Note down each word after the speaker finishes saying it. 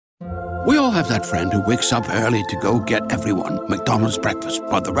We all have that friend who wakes up early to go get everyone McDonald's breakfast,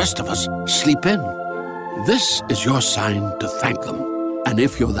 while the rest of us sleep in. This is your sign to thank them. And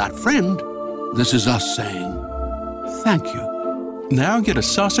if you're that friend, this is us saying thank you. Now get a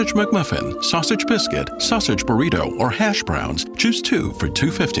sausage McMuffin, sausage biscuit, sausage burrito, or hash browns. Choose 2 for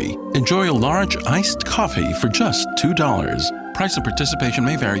 $2.50. Enjoy a large iced coffee for just $2. Price and participation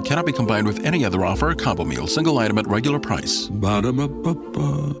may vary. Cannot be combined with any other offer or combo meal. Single item at regular price.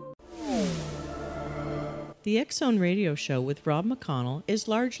 Ba-da-ba-ba-ba. The X-Zone Radio Show with Rob McConnell is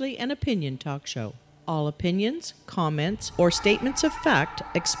largely an opinion talk show. All opinions, comments, or statements of fact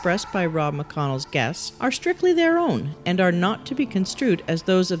expressed by Rob McConnell's guests are strictly their own and are not to be construed as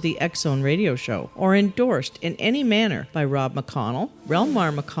those of the X-Zone Radio Show or endorsed in any manner by Rob McConnell,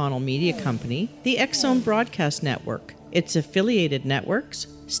 Relmar McConnell Media Company, the X-Zone Broadcast Network, its affiliated networks,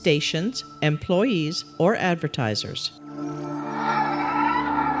 stations, employees, or advertisers.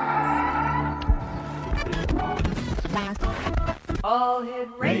 All Hit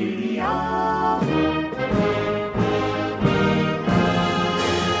Radio.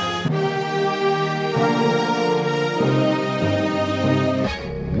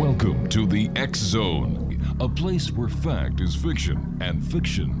 Welcome to the X Zone, a place where fact is fiction and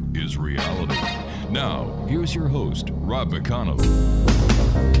fiction is reality. Now, here's your host, Rob McConnell.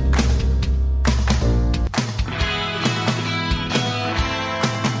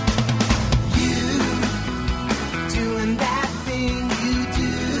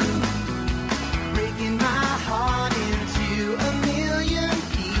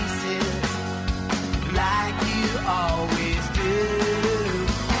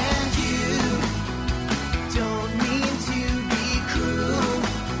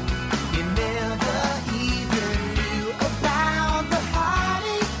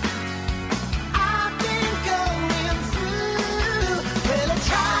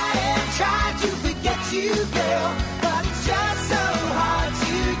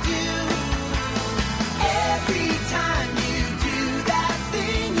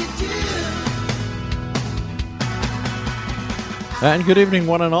 And good evening,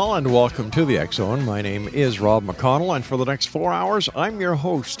 one and all, and welcome to the X-Zone. My name is Rob McConnell, and for the next 4 hours, I'm your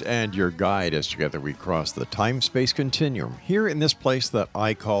host and your guide as together we cross the time-space continuum here in this place that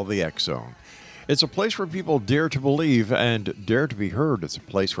I call the X-Zone. It's a place where people dare to believe and dare to be heard. It's a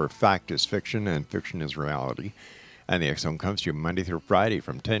place where fact is fiction and fiction is reality. And the X-Zone comes to you Monday through Friday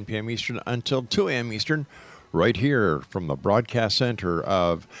from 10 p.m. Eastern until 2 a.m. Eastern, right here from the broadcast center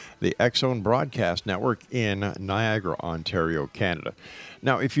of the X-Zone Broadcast Network in Niagara, Ontario, Canada.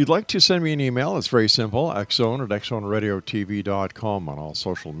 Now, if you'd like to send me an email, it's very simple, xzone at xzoneradiotv.com on all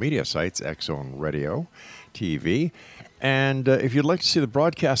social media sites, X-Zone Radio TV. And if you'd like to see the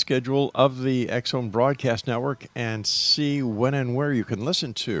broadcast schedule of the X-Zone Broadcast Network and see when and where you can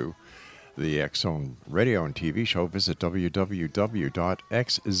listen to the X-Zone Radio and TV show, visit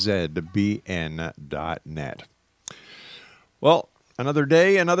www.xzbn.net. Well, another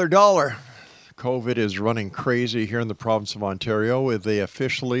day, another dollar. COVID is running crazy here in the province of Ontario. They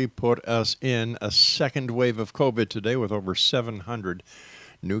officially put us in a second wave of COVID today with over 700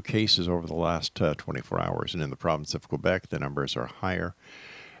 new cases over the last 24 hours. And in the province of Quebec, the numbers are higher.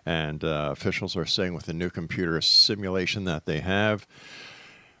 And officials are saying with the new computer simulation that they have,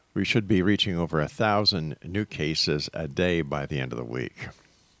 we should be reaching over 1,000 new cases a day by the end of the week.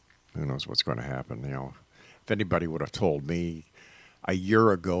 Who knows what's going to happen? You know, if anybody would have told me a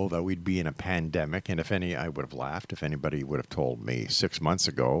year ago that we'd be in a pandemic, and I would have laughed. If anybody would have told me 6 months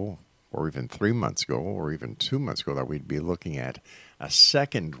ago, or even 3 months ago, or even 2 months ago that we'd be looking at a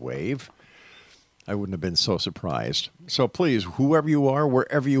second wave, I wouldn't have been so surprised. So please, whoever you are,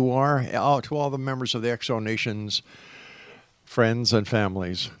 wherever you are, to all the members of the X-Zone Nation's friends and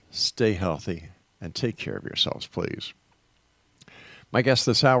families, stay healthy and take care of yourselves, please. My guest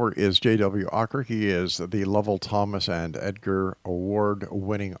this hour is J.W. OCKER. He is the Lovell Thomas and Edgar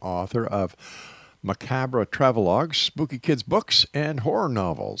Award-winning author of macabre travelogues, spooky kids' books, and horror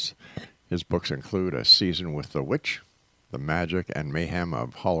novels. His books include A Season with the Witch, The Magic and Mayhem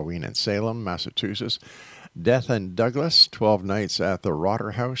of Halloween in Salem, Massachusetts, Death and Douglas, 12 Nights at the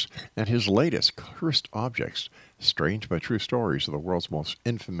Rotter House, and his latest, Cursed Objects, Strange but True Stories of the World's Most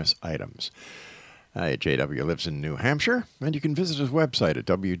Infamous Items. J.W. lives in New Hampshire, and you can visit his website at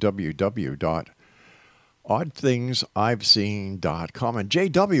www.oddthingsi'veseen.com. And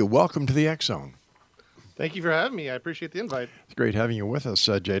J.W., welcome to the X-Zone. Thank you for having me. I appreciate the invite. It's great having you with us,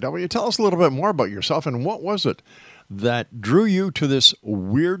 J.W. Tell us a little bit more about yourself, and what was it that drew you to this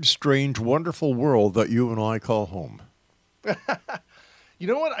weird, strange, wonderful world that you and I call home? You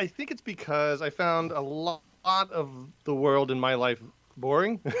know what? I think it's because I found a lot of the world in my life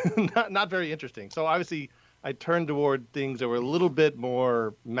boring, not very interesting. So obviously, I turned toward things that were a little bit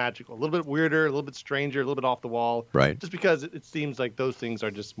more magical, a little bit weirder, a little bit stranger, a little bit off the wall. Right. Just because it seems like those things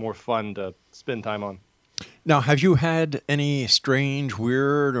are just more fun to spend time on. Now, have you had any strange,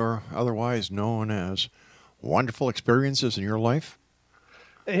 weird, or otherwise known as wonderful experiences in your life?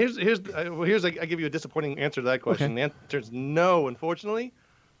 And here's I give you a disappointing answer to that question. Okay. The answer is no, unfortunately.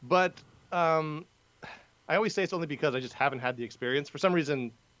 But I always say it's only because I just haven't had the experience. For some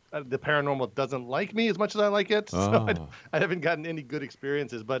reason, the paranormal doesn't like me as much as I like it. So I haven't gotten any good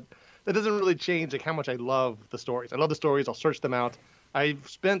experiences. But that doesn't really change how much I love the stories. I love the stories. I'll search them out. I've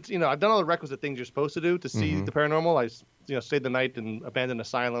spent, I've done all the requisite things you're supposed to do to see the paranormal. I, stayed the night in abandoned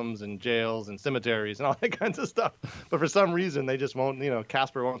asylums and jails and cemeteries and all that kinds of stuff. But for some reason, they just won't,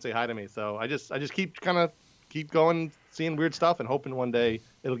 Casper won't say hi to me. So I just keep going, seeing weird stuff and hoping one day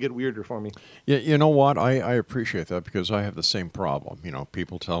it'll get weirder for me. Yeah, you know what? I appreciate that because I have the same problem.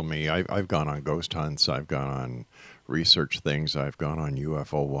 People tell me I've gone on ghost hunts, I've gone on research things, I've gone on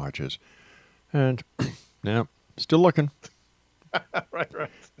UFO watches, and yeah, still looking. Right.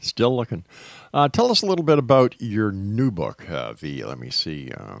 Still looking. Tell us a little bit about your new book.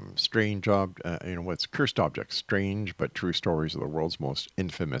 Strange what's Cursed Objects, Strange but True Stories of the World's Most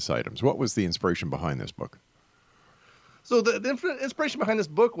Infamous Items. What was the inspiration behind this book? So the inspiration behind this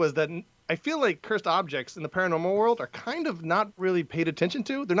book was that I feel like cursed objects in the paranormal world are kind of not really paid attention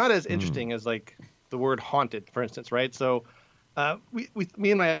to. They're not as interesting as like the word haunted, for instance, right? So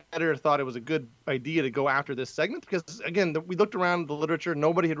me and my editor thought it was a good idea to go after this segment because, again, we looked around the literature.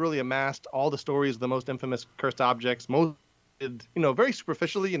 Nobody had really amassed all the stories of the most infamous cursed objects. Most did, very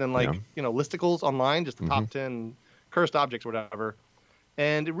superficially and then listicles online, just the top 10 cursed objects or whatever.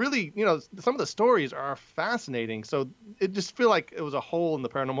 And it really, some of the stories are fascinating. So it just feel like it was a hole in the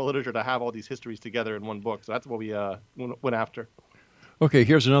paranormal literature to have all these histories together in one book. So that's what we went after. Okay,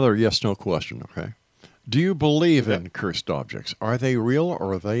 here's another yes/no question, okay? Do you believe in cursed objects? Are they real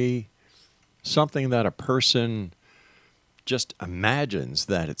or are they something that a person just imagines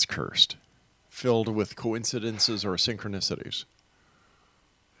that it's cursed, filled with coincidences or synchronicities?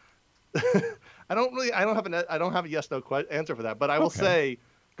 I don't have a yes/no answer for that, but I will say,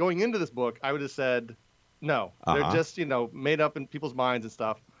 going into this book, I would have said no. They're just made up in people's minds and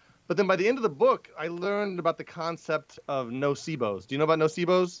stuff. But then by the end of the book, I learned about the concept of nocebos. Do you know about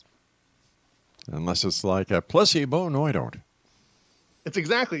nocebos? Unless it's like a placebo, no, I don't. It's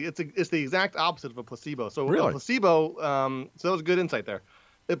the exact opposite of a placebo. So really? A placebo, so that was good insight there.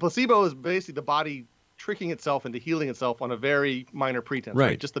 A placebo is basically the body tricking itself into healing itself on a very minor pretense,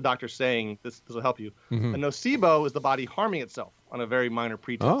 right? Just the doctor saying this will help you. A nocebo is the body harming itself on a very minor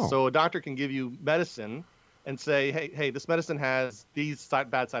pretense. So a doctor can give you medicine and say, hey, this medicine has these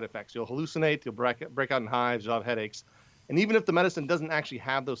bad side effects. You'll hallucinate, you'll break out in hives, you'll have headaches. And even if the medicine doesn't actually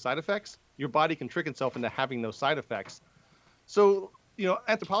have those side effects, your body can trick itself into having those side effects. So,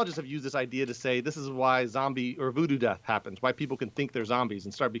 anthropologists have used this idea to say this is why zombie or voodoo death happens, why people can think they're zombies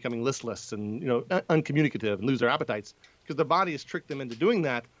and start becoming listless and, uncommunicative and lose their appetites because their body has tricked them into doing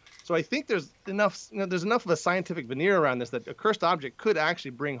that. So I think there's enough of a scientific veneer around this that a cursed object could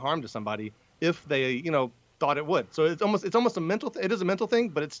actually bring harm to somebody if they, thought it would. So it's almost a mental it is a mental thing,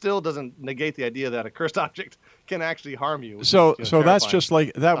 but it still doesn't negate the idea that a cursed object can actually harm you. So that's just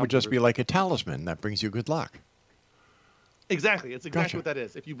like that would just be like a talisman that brings you good luck. Exactly. It's exactly what that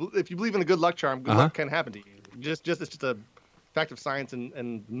is. If you believe in a good luck charm, good luck can happen to you. It's just a fact of science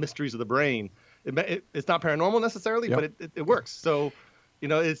and mysteries of the brain. It's not paranormal necessarily, but it works. So,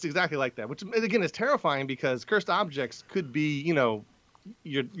 it's exactly like that, which again is terrifying because cursed objects could be,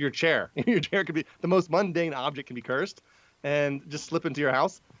 your chair. Your chair could be the most mundane object can be cursed and just slip into your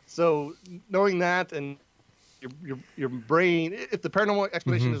house. So knowing that and your brain, if the paranormal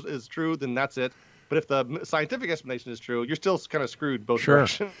explanation is true, then that's it. But if the scientific explanation is true, you're still kind of screwed both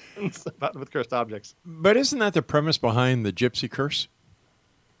directions with cursed objects. But isn't that the premise behind the gypsy curse?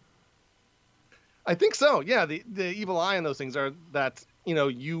 I think so. Yeah, the evil eye in those things are that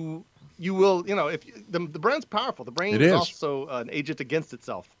you will, if the brain's powerful. The brain is also an agent against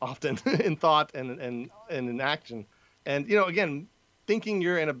itself often in thought and in action. And again, thinking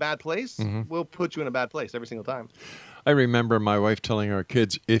you're in a bad place will put you in a bad place every single time. I remember my wife telling our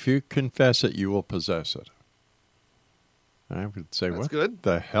kids, if you confess it, you will possess it. And I would say, what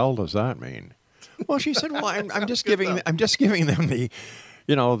the hell does that mean? Well, she said, well, I'm just giving them the,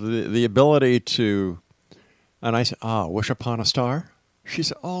 the ability to, and I said, wish upon a star. She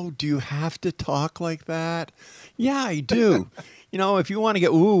said, oh, do you have to talk like that? Yeah, I do. If you want to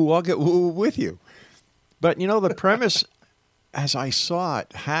get woo, I'll get woo with you. But, the premise, as I saw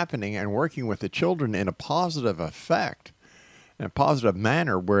it happening and working with the children in a positive effect, in a positive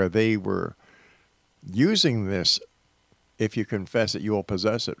manner where they were using this, if you confess it, you will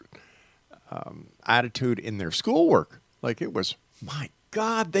possess it, attitude in their schoolwork. Like it was, my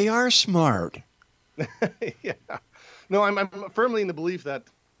God, they are smart. Yeah. No, I'm firmly in the belief that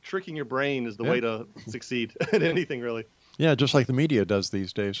tricking your brain is the way to succeed at anything, really. Yeah, just like the media does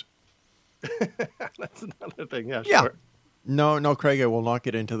these days. That's another thing. Yeah, yeah. Sure. No, Craig, I will not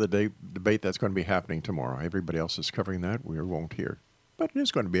get into the debate that's going to be happening tomorrow. Everybody else is covering that. We won't hear. But it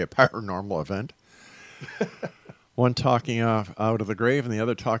is going to be a paranormal event. One talking out of the grave and the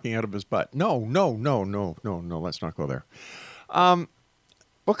other talking out of his butt. No. Let's not go there.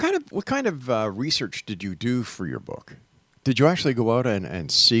 What kind of research did you do for your book? Did you actually go out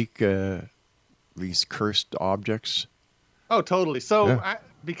and seek these cursed objects? Oh, totally. So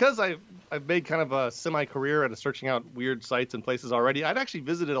because I've made kind of a semi-career out of searching out weird sites and places already, I'd actually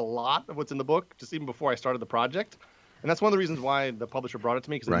visited a lot of what's in the book just even before I started the project. And that's one of the reasons why the publisher brought it to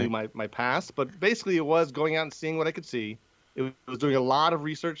me, because I knew my past. But basically it was going out and seeing what I could see. It was doing a lot of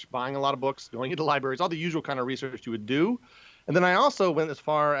research, buying a lot of books, going into libraries, all the usual kind of research you would do. And then I also went as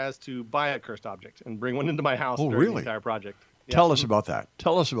far as to buy a cursed object and bring one into my house during the entire project. Yeah. Tell us about that.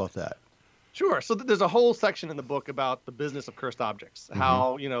 Sure. So there's a whole section in the book about the business of cursed objects,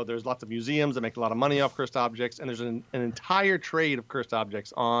 how, there's lots of museums that make a lot of money off cursed objects, and there's an entire trade of cursed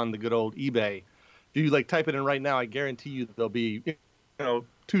objects on the good old eBay. If you type it in right now, I guarantee you there'll be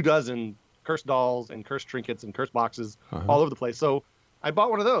 24 cursed dolls and cursed trinkets and cursed boxes all over the place. So I bought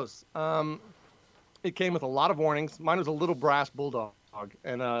one of those. It came with a lot of warnings. Mine was a little brass bulldog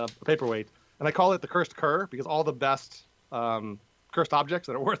and a paperweight, and I call it the cursed cur because all the best cursed objects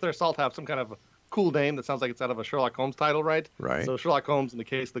that are worth their salt have some kind of cool name that sounds like it's out of a Sherlock Holmes title, right? Right. So Sherlock Holmes in the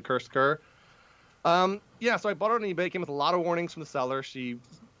case of the cursed cur. So I bought it on eBay. It came with a lot of warnings from the seller. She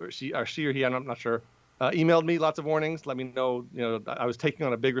or he, I'm not sure, emailed me lots of warnings, let me know, I was taking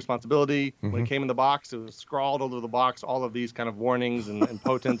on a big responsibility. When it came in the box, it was scrawled all over the box, all of these kind of warnings and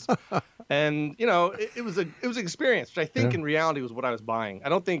potents. And, it was an experience, which I think in reality was what I was buying. I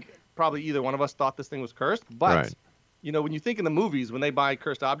don't think probably either one of us thought this thing was cursed, but when you think in the movies, when they buy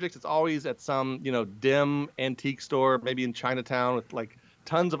cursed objects, it's always at some, dim antique store, maybe in Chinatown with like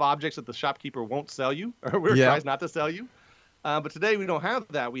tons of objects that the shopkeeper won't sell you or tries not to sell you. But today we don't have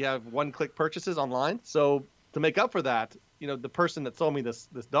that. We have one-click purchases online. So to make up for that, the person that sold me this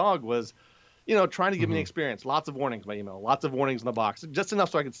dog was, trying to give me an experience. Lots of warnings by email. Lots of warnings in the box. Just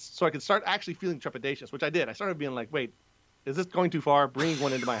enough so I could start actually feeling trepidatious, which I did. I started being like, wait, is this going too far? Bringing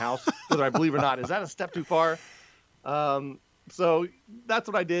one into my house, whether I believe or not, is that a step too far? So that's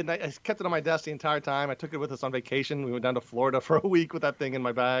what I did. And I kept it on my desk the entire time. I took it with us on vacation. We went down to Florida for a week with that thing in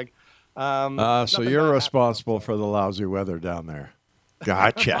my bag. So you're responsible for the lousy weather down there.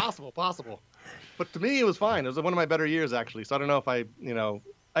 Gotcha. Possible. But to me, it was fine. It was one of my better years, actually. So I don't know if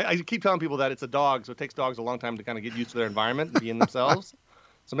I keep telling people that it's a dog, so it takes dogs a long time to kind of get used to their environment and be in themselves.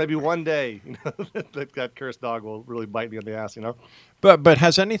 So maybe one day, that cursed dog will really bite me in the ass, But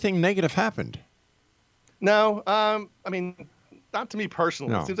has anything negative happened? No. Not to me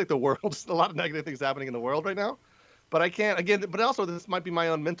personally. No. It seems like the world's a lot of negative things happening in the world right now. But I can't, again, but also this might be my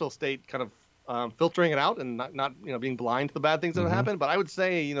own mental state kind of filtering it out and not being blind to the bad things that have happened. But I would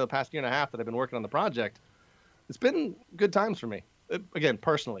say, the past year and a half that I've been working on the project, it's been good times for me. Again,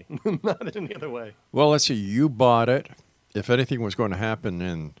 personally, not in any other way. Well, let's see. You bought it. If anything was going to happen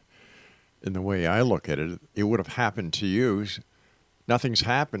in the way I look at it, it would have happened to you. Nothing's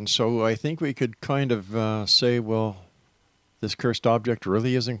happened. So I think we could kind of say, well, this cursed object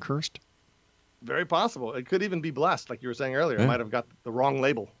really isn't cursed. Very possible. It could even be blessed, like you were saying earlier. It might have got the wrong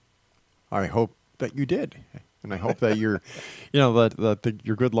label. I hope that you did. And I hope that your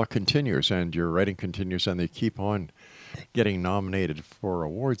good luck continues and your writing continues and they keep on getting nominated for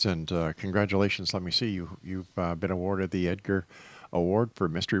awards. And congratulations. Let me see. You've been awarded the Edgar Award for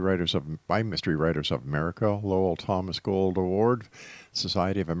Mystery Writers of America, Lowell Thomas Gold Award,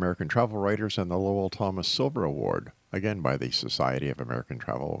 Society of American Travel Writers, and the Lowell Thomas Silver Award, again by the Society of American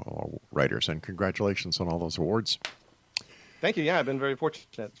Travel Writers. And congratulations on all those awards. Thank you. Yeah, I've been very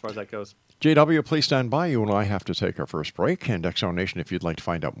fortunate as far as that goes. JW, please stand by. You and I have to take our first break. And X-Zone Nation, if you'd like to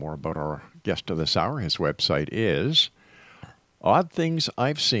find out more about our guest of this hour, his website is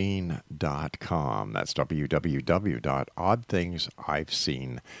oddthingsi'veseen.com. That's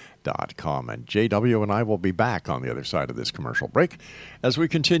www.oddthingsi'veseen.com. And JW and I will be back on the other side of this commercial break as we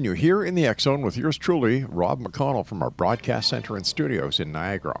continue here in the X-Zone with yours truly, Rob McConnell, from our broadcast center and studios in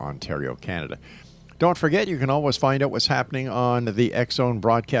Niagara, Ontario, Canada. Don't forget, you can always find out what's happening on the X-Zone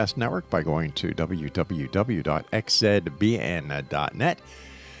Broadcast Network by going to www.xzbn.net.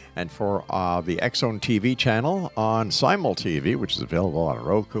 And for the X-Zone TV channel on Simul TV, which is available on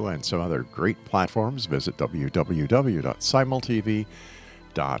Roku and some other great platforms, visit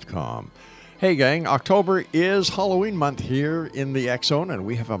www.simultv.com. Hey gang, October is Halloween month here in the X-Zone, and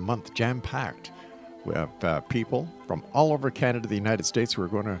we have a month jam-packed. We have people from all over Canada, the United States, who are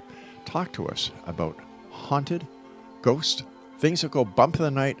going to talk to us about haunted, ghost, things that go bump in the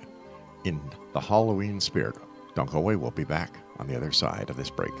night in the Halloween spirit. Don't go away, we'll be back on the other side of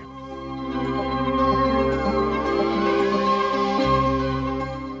this break.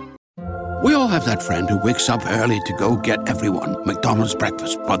 We all have that friend who wakes up early to go get everyone McDonald's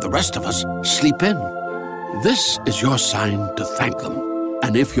breakfast while the rest of us sleep in. This is your sign to thank them.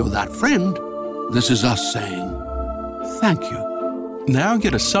 And if you're that friend, this is us saying thank you. Now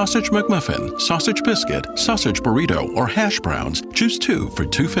get a sausage McMuffin, sausage biscuit, sausage burrito, or hash browns. Choose 2 for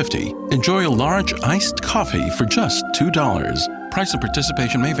 $2.50. Enjoy a large iced coffee for just $2. Price and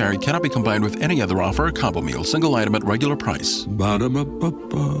participation may vary. Cannot be combined with any other offer or combo meal. Single item at regular price.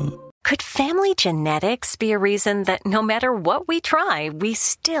 Ba-da-ba-ba-ba. Could family genetics be a reason that no matter what we try, we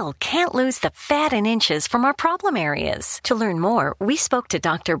still can't lose the fat and inches from our problem areas? To learn more, we spoke to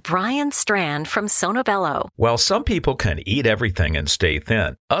Dr. Brian Strand from Sonobello. While some people can eat everything and stay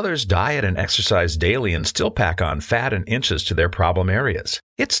thin, others diet and exercise daily and still pack on fat and inches to their problem areas.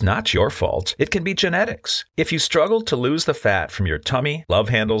 It's not your fault. It can be genetics. If you struggle to lose the fat from your tummy, love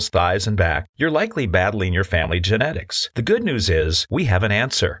handles, thighs, and back, you're likely battling your family genetics. The good news is we have an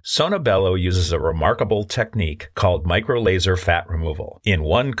answer. Sonobello uses a remarkable technique called microlaser fat removal. In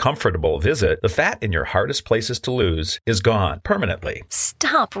one comfortable visit, the fat in your hardest places to lose is gone permanently.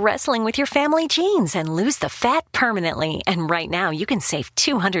 Stop wrestling with your family genes and lose the fat permanently. And right now, you can save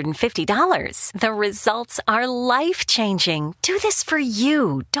 $250. The results are life-changing. Do this for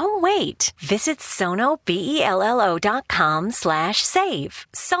you. Don't wait. Visit sonobello.com/save.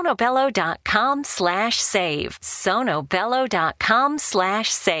 sonobello.com/save.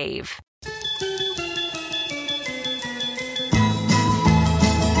 sonobello.com/save.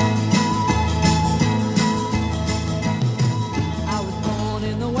 I was born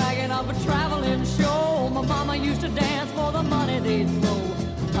in the wagon of a traveling show. My mama used to dance for the money they'd throw.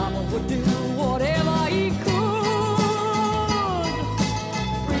 Papa would do whatever he could.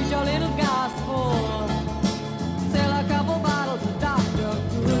 Preach a little gospel. Sell a couple bottles of Dr.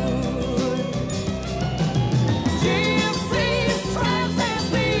 Good. Gypsies, tramps, and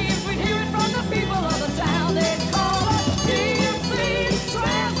thieves. We'd hear it from the people of the town. They'd call us gypsies,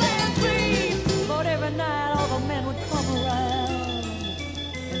 tramps, and thieves. But every night all the men would come around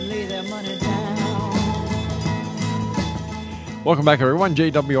and lay their money down. Welcome back, everyone.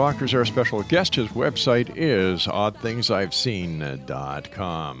 J.W. OCKER is our special guest. His website is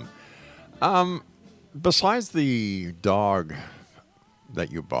oddthingsi'veseen.com. Besides the dog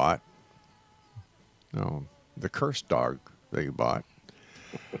that you bought, the cursed dog that you bought,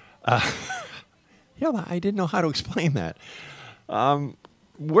 I didn't know how to explain that.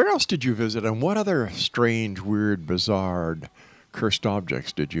 Where else did you visit, and what other strange, weird, bizarre, cursed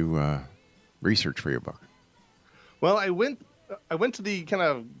objects did you research for your book? Well, I went to the kind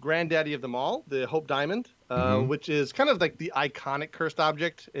of granddaddy of them all, the Hope Diamond, which is kind of like the iconic cursed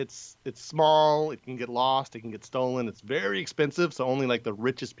object. It's small, it can get lost, it can get stolen. It's very expensive, so only like the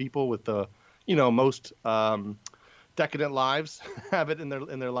richest people with the, most decadent lives have it in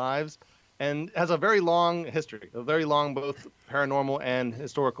their lives, and has a very long history, a very long both paranormal and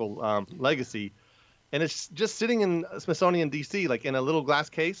historical legacy. And it's just sitting in Smithsonian, D.C., like in a little glass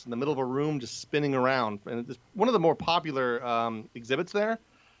case in the middle of a room, just spinning around. And it's one of the more popular exhibits there.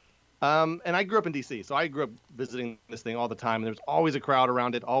 And I grew up in D.C., so I grew up visiting this thing all the time. And there's always a crowd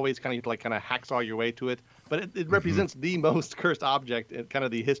around it, always kind of hacksaw your way to it. But it represents the most cursed object in kind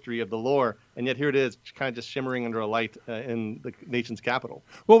of the history of the lore. And yet here it is, kind of just shimmering under a light in the nation's capital.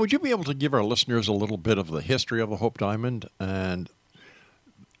 Well, would you be able to give our listeners a little bit of the history of the Hope Diamond and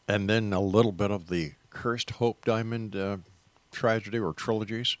then a little bit of the cursed Hope Diamond tragedy or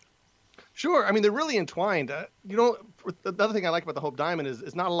trilogies? Sure. I mean, they're really entwined. The other thing I like about the Hope Diamond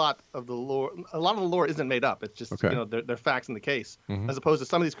is not a lot of the lore. A lot of the lore isn't made up. It's just, they're facts in the case, as opposed to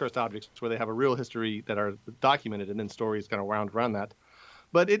some of these cursed objects where they have a real history that are documented and then stories kind of wound around that.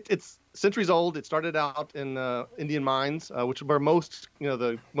 But it's centuries old. It started out in Indian mines, which were most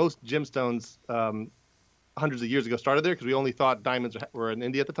gemstones hundreds of years ago started there, because we only thought diamonds were in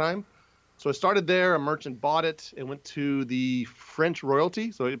India at the time. So it started there. A merchant bought it. It went to the French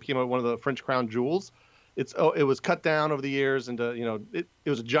royalty, so it became one of the French crown jewels. It was cut down over the years into it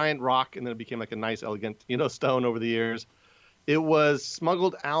was a giant rock, and then it became like a nice, elegant stone over the years. It was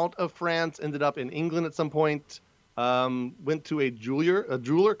smuggled out of France, ended up in England at some point, went to a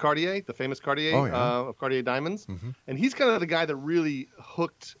jeweler, Cartier, the famous Cartier of Cartier diamonds, and he's kind of the guy that really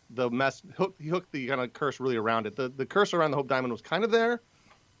hooked the kind of curse really around it. The curse around the Hope Diamond was kind of there.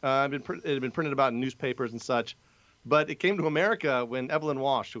 It had been printed about in newspapers and such, but it came to America when Evelyn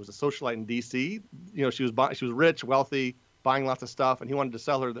Wash, who was a socialite in D.C., she was rich, wealthy, buying lots of stuff, and he wanted to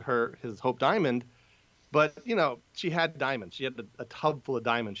sell his Hope Diamond. But, she had diamonds. She had a tub full of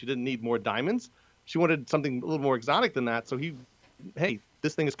diamonds. She didn't need more diamonds. She wanted something a little more exotic than that. So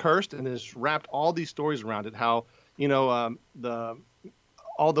this thing is cursed, and has wrapped all these stories around it. How,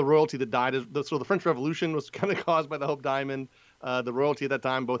 all the royalty that died. So the French Revolution was kind of caused by the Hope Diamond. The royalty at that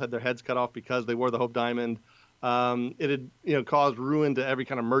time both had their heads cut off because they wore the Hope Diamond. It had, caused ruin to every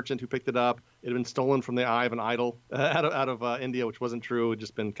kind of merchant who picked it up. It had been stolen from the eye of an idol out of India, which wasn't true. It had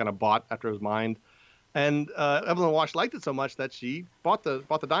just been kind of bought after it was mined. And Evelyn Wash liked it so much that she bought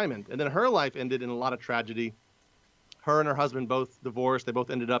the diamond. And then her life ended in a lot of tragedy. Her and her husband both divorced. They both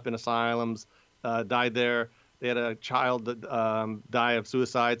ended up in asylums, died there. They had a child that died of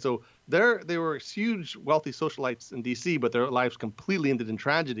suicide. So they were huge, wealthy socialites in D.C., but their lives completely ended in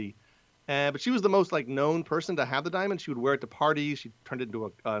tragedy. But she was the most known person to have the diamond. She would wear it to parties. She turned it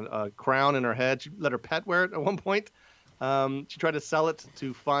into a crown in her head. She let her pet wear it at one point. She tried to sell it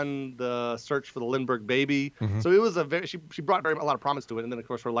to fund the search for the Lindbergh baby. So it was she brought a lot of promise to it. And then, of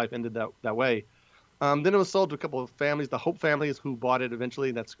course, her life ended that way. Then it was sold to a couple of families, the Hope families, who bought it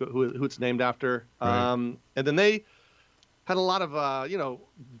eventually. That's who it's named after. Right. And then they had a lot of,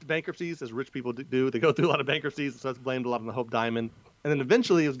 bankruptcies, as rich people do. They go through a lot of bankruptcies, so that's blamed a lot on the Hope Diamond. And then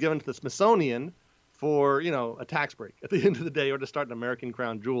eventually it was given to the Smithsonian for, a tax break at the end of the day, or to start an American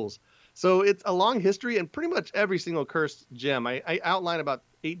Crown Jewels. So it's a long history, and pretty much every single cursed gem. I outline about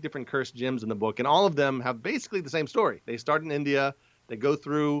 8 different cursed gems in the book, and all of them have basically the same story. They start in India, they go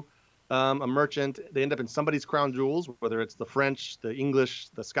through a merchant, they end up in somebody's crown jewels, whether it's the French, the English,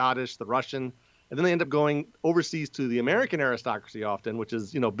 the Scottish, the Russian, and then they end up going overseas to the American aristocracy often, which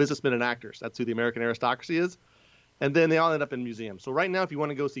is, businessmen and actors. That's who the American aristocracy is. And then they all end up in museums. So right now, if you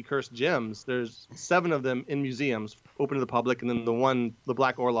want to go see cursed gems, there's 7 of them in museums, open to the public, and then the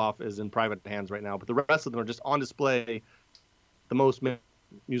Black Orloff, is in private hands right now. But the rest of them are just on display, the most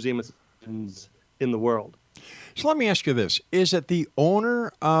museums in the world. So let me ask you this. Is it the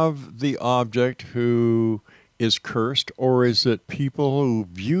owner of the object who is cursed, or is it people who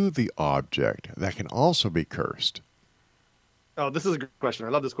view the object that can also be cursed? Oh, this is a good question. I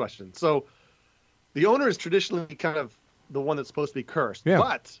love this question. So the owner is traditionally kind of the one that's supposed to be cursed. Yeah.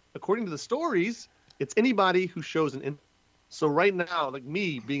 But according to the stories, it's anybody who shows an interest. So right now, like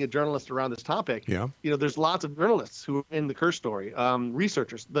me being a journalist around this topic, there's lots of journalists who are in the curse story.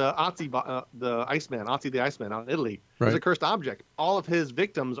 Researchers, the Ozzy, the Iceman out in Italy, is a cursed object. All of his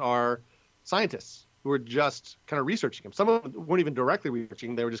victims are scientists who are just kind of researching him. Some of them weren't even directly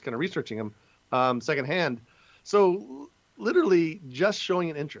researching. They were just kind of researching him secondhand. So literally just showing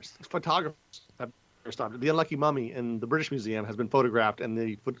an interest. Photographers have started. The unlucky mummy in the British Museum has been photographed, and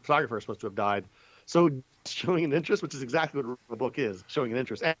the photographer is supposed to have died. So showing an interest, which is exactly what the book is, showing an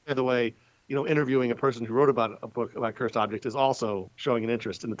interest. And by the way, interviewing a person who wrote about a book about cursed objects is also showing an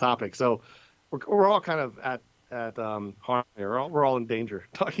interest in the topic. So we're all kind of at harm here. We're all in danger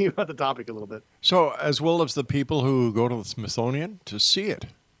talking about the topic a little bit. So as well as the people who go to the Smithsonian to see it.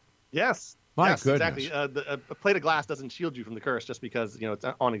 Yes. Goodness. Exactly. A plate of glass doesn't shield you from the curse just because it's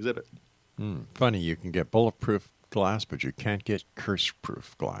on exhibit. Funny, you can get bulletproof glass, but you can't get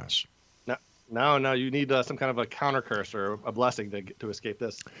curse-proof glass. No, you need some kind of a counter curse or a blessing to escape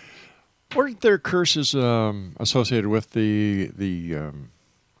this. Weren't there curses associated with the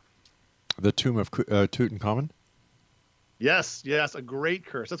tomb of Tutankhamun? Yes, a great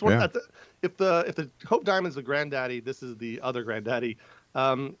curse. That's one. Yeah. If the Hope Diamond's the granddaddy, this is the other granddaddy.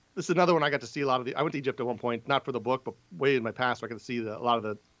 This is another one I got to see a lot of. I went to Egypt at one point, not for the book, but way in my past, where I got to see a lot of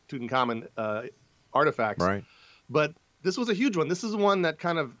the Tutankhamun artifacts. Right. But this was a huge one. This is one that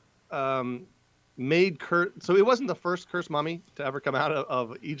kind of made so it wasn't the first cursed mummy to ever come out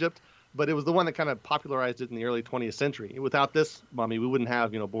of Egypt, but it was the one that kind of popularized it in the early 20th century. Without this mummy, we wouldn't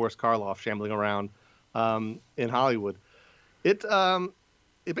have Boris Karloff shambling around in Hollywood. It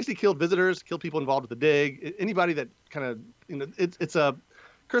basically killed visitors, killed people involved with the dig, anybody that kind of it's a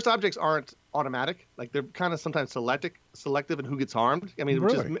cursed objects aren't automatic. Like they're kind of sometimes selective in who gets harmed. I mean,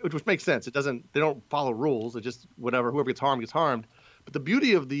 really? which makes sense. They don't follow rules. It just whoever gets harmed. But the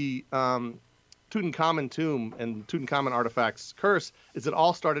beauty of the Tutankhamun tomb and Tutankhamun artifacts curse is it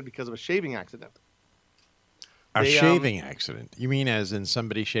all started because of a shaving accident. A shaving accident? You mean as in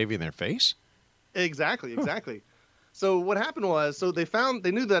somebody shaving their face? Exactly. So what happened was,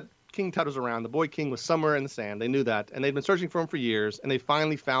 they knew that King Tut was around. The boy King was somewhere in the sand. They knew that, and they'd been searching for him for years, and they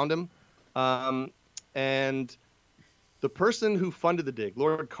finally found him. And the person who funded the dig,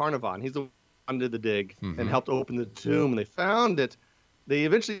 Lord Carnarvon, he's the one who funded the dig and helped open the tomb, and they found it. They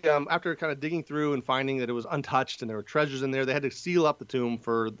eventually, after kind of digging through and finding that it was untouched and there were treasures in there, they had to seal up the tomb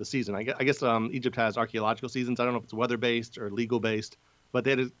for the season. I guess Egypt has archaeological seasons. I don't know if it's weather-based or legal-based, but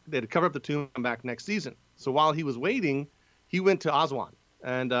they had to cover up the tomb and come back next season. So while he was waiting, he went to Aswan.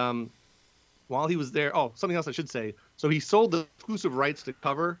 And while he was there, something else I should say. So he sold the exclusive rights to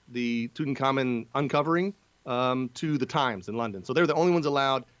cover the Tutankhamun uncovering to the Times in London. So they're the only ones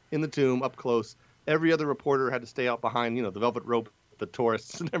allowed in the tomb up close. Every other reporter had to stay out behind, the velvet rope, the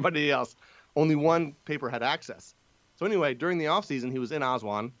tourists and everybody else. Only one paper had access. So anyway, during the off season, he was in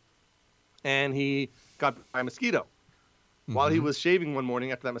Aswan, and he got bit by a mosquito. While he was shaving one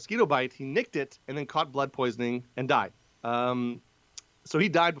morning after that mosquito bite, he nicked it and then caught blood poisoning and died. So he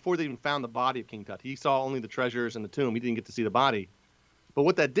died before they even found the body of King Tut. He saw only the treasures in the tomb. He didn't get to see the body. But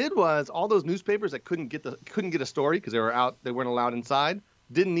what that did was all those newspapers that couldn't get a story because they weren't allowed inside,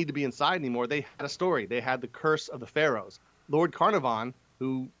 didn't need to be inside anymore. They had a story. They had the curse of the pharaohs. Lord Carnarvon,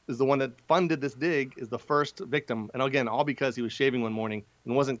 who is the one that funded this dig, is the first victim. And again, all because he was shaving one morning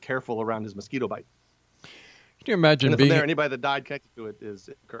and wasn't careful around his mosquito bite. Can you imagine from there, anybody that died connected to it is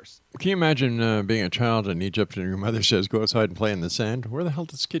a curse. Can you imagine being a child in Egypt and your mother says, go outside and play in the sand? Where the hell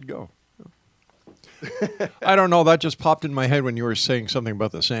does this kid go? I don't know. That just popped in my head when you were saying something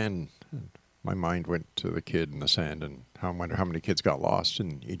about the sand. My mind went to the kid in the sand, and I wonder how many kids got lost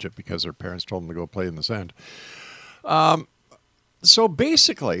in Egypt because their parents told them to go play in the sand. So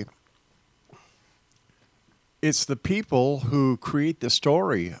basically, it's the people who create the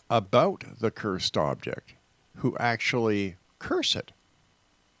story about the cursed object who actually curse it.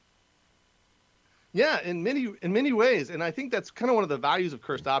 Yeah, in many ways. And I think that's kind of one of the values of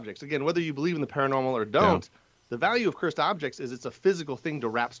cursed objects. Again, whether you believe in the paranormal or don't, the value of cursed objects is it's a physical thing to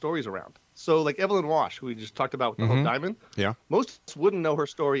wrap stories around. So like Evelyn Wash, who we just talked about with the Hope Diamond, most of us wouldn't know her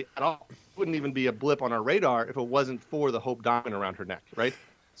story at all. It wouldn't even be a blip on our radar if it wasn't for the Hope Diamond around her neck, right?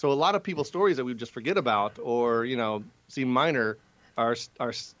 So a lot of people's stories that we just forget about or, seem minor are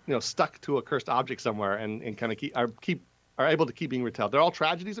stuck to a cursed object somewhere and kind of are able to keep being retold. They're all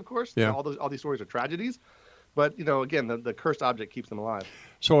tragedies, of course. Yeah. All these stories are tragedies. But, again, the cursed object keeps them alive.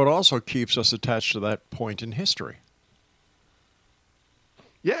 So it also keeps us attached to that point in history.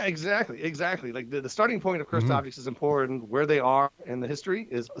 Yeah, exactly. Like the starting point of cursed objects is important. Where they are in the history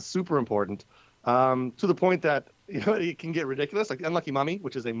is super important, to the point that it can get ridiculous. Like the Unlucky Mummy,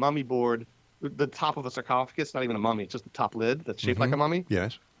 which is a mummy board, the top of a sarcophagus, not even a mummy, it's just the top lid that's shaped like a mummy.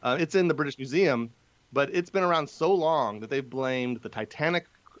 Yes. It's in the British Museum, but it's been around so long that they've blamed the Titanic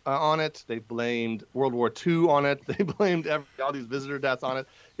on it. They blamed World War II on it. They blamed all these visitor deaths on it.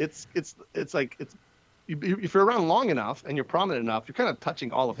 It's like if you're around long enough and you're prominent enough, you're kind of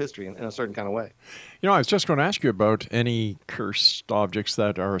touching all of history in a certain kind of way. I was just going to ask you about any cursed objects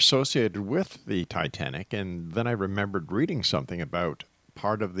that are associated with the Titanic, and then I remembered reading something about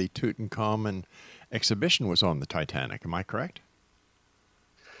part of the Tutankhamun exhibition was on the Titanic. Am I correct?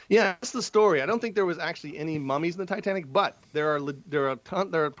 Yeah, that's the story. I don't think there was actually any mummies in the Titanic, but there are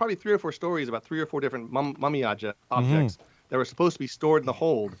probably 3 or 4 stories about 3 or 4 different mummy objects that were supposed to be stored in the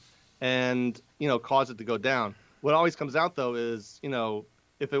hold and, cause it to go down. What always comes out, though, is,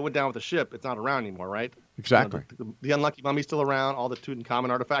 if it went down with a ship, it's not around anymore, right? Exactly. The Unlucky Mummy's still around. All the Tutankhamun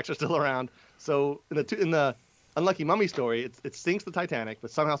artifacts are still around. So in the Unlucky Mummy story, it sinks the Titanic,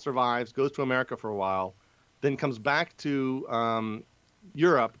 but somehow survives, goes to America for a while, then comes back to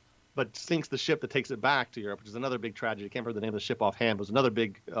Europe, but sinks the ship that takes it back to Europe, which is another big tragedy. I can't remember the name of the ship offhand, but it was another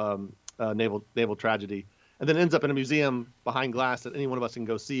big naval tragedy. And then ends up in a museum behind glass that any one of us can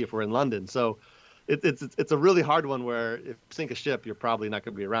go see if we're in London. So it's a really hard one where if you sink a ship, you're probably not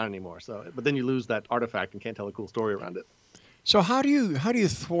going to be around anymore. But then you lose that artifact and can't tell a cool story around it. So how do you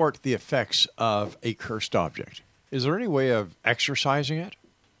thwart the effects of a cursed object? Is there any way of exorcising it?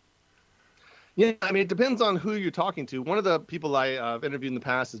 Yeah, I mean, it depends on who you're talking to. One of the people I've interviewed in the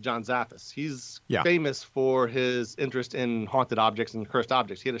past is John Zaffis. He's famous for his interest in haunted objects and cursed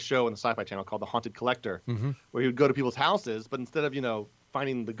objects. He had a show on the Sci-Fi Channel called The Haunted Collector, where he would go to people's houses, but instead of,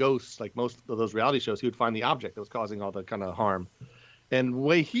 finding the ghosts like most of those reality shows, he would find the object that was causing all the kind of harm. And the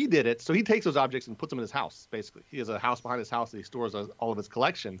way he did it, so he takes those objects and puts them in his house, basically. He has a house behind his house that he stores all of his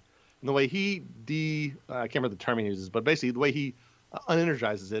collection. And the way he I can't remember the term he uses, but basically the way he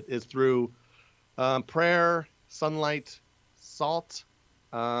unenergizes it is through prayer, sunlight, salt,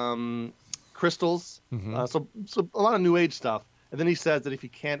 crystals, so a lot of New Age stuff. And then he says that if he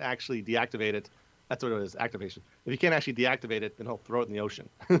can't actually deactivate it, That's what it is, activation. If you can't actually deactivate it, then he'll throw it in the ocean.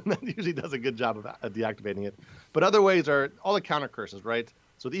 That usually does a good job of deactivating it. But other ways are all the counter curses, right?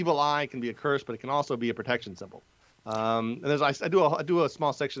 So the evil eye can be a curse, but it can also be a protection symbol. And I do a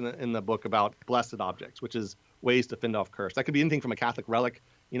small section in the book about blessed objects, which is ways to fend off curse. That could be anything from a Catholic relic,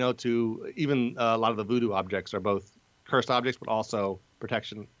 to even a lot of the voodoo objects are both cursed objects, but also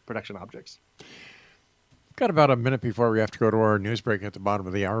protection objects. Got about a minute before we have to go to our news break at the bottom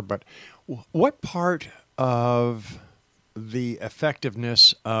of the hour, but what part of the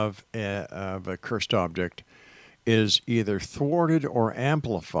effectiveness of a cursed object is either thwarted or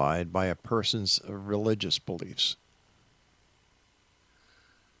amplified by a person's religious beliefs?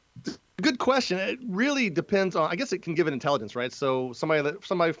 Good question. It really depends on. I guess it can give it intelligence, right? So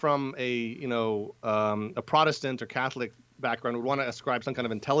somebody from a Protestant or Catholic background would want to ascribe some kind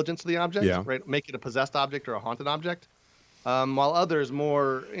of intelligence to the object, right? Make it a possessed object or a haunted object. While others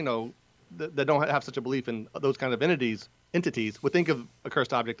more, that don't have such a belief in those kind of entities would think of a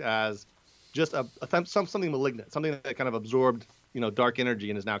cursed object as just something malignant, something that kind of absorbed, dark energy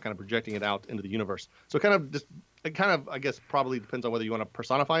and is now kind of projecting it out into the universe. So it kind of, I guess, probably depends on whether you want to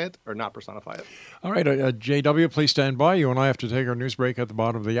personify it or not personify it. All right, JW, please stand by. You and I have to take our news break at the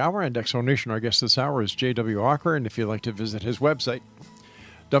bottom of the hour. And X Zone Nation, our guest this hour is JW OCKER. And if you'd like to visit his website,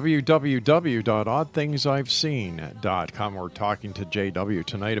 www.oddthingsiveseen.com. We're talking to JW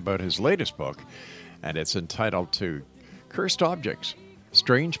tonight about his latest book, and it's entitled to Cursed Objects,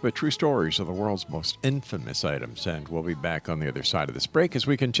 Strange but True Stories of the World's Most Infamous Items. And we'll be back on the other side of this break as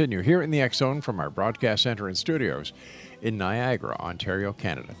we continue here in the X Zone from our broadcast center and studios in Niagara, Ontario,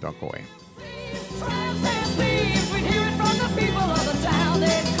 Canada. Don't go away.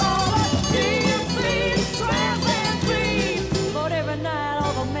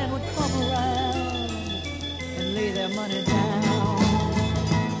 Money down.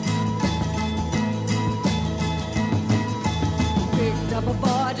 Picked up a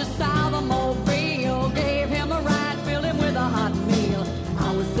boy just south of Mobile, gave him a ride, filled him with a hot meal.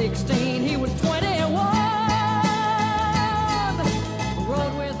 I was 16, he was 21.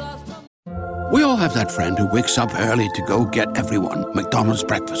 Rode with us to... We all have that friend who wakes up early to go get everyone McDonald's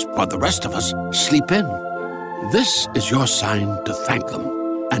breakfast, while the rest of us sleep in. This is your sign to thank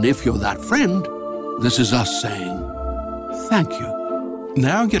them. And if you're that friend, this is us saying thank you.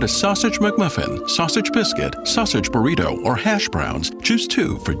 Now get a Sausage McMuffin, sausage biscuit, sausage burrito, or hash browns. Choose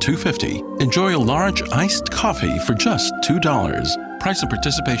 2 for $2.50. Enjoy a large iced coffee for just $2. Price and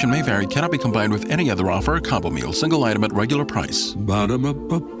participation may vary. Cannot be combined with any other offer or combo meal. Single item at regular price.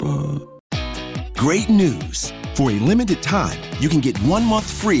 Ba-da-ba-ba-ba. Great news. For a limited time, you can get 1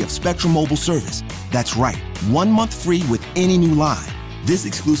 month free of Spectrum Mobile service. That's right, 1 month free with any new line. This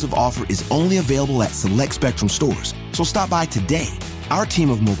exclusive offer is only available at select Spectrum stores, so stop by today. Our team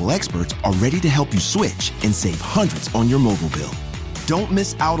of mobile experts are ready to help you switch and save hundreds on your mobile bill. Don't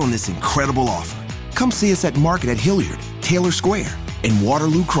miss out on this incredible offer. Come see us at Market at Hilliard, Taylor Square, and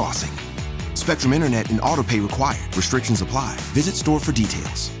Waterloo Crossing. Spectrum Internet and autopay required. Restrictions apply. Visit store for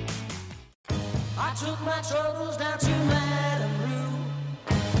details. I took my troubles down to Madame Rue.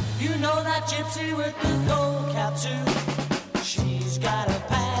 You know that gypsy with the gold cap too. She's got a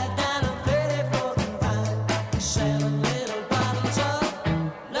pad down a pretty broken pine, 7 little bottles of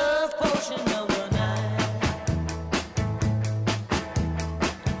love potion number 9.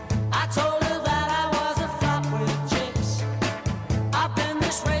 I told her that I was a flop with chicks. I've been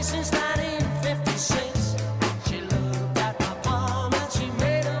this way since 1956. She looked at my palm and she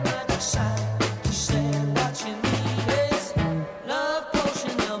made a magic sign. She said what you need is love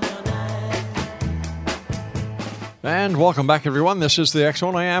potion number 9. And welcome back, everyone. This is the X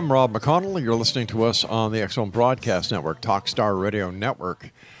Zone. I am Rob McConnell. You're listening to us on the X Zone Broadcast Network, Talkstar Radio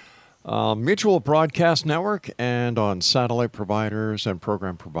Network, Mutual Broadcast Network, and on satellite providers and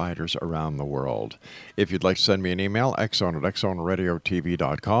program providers around the world. If you'd like to send me an email,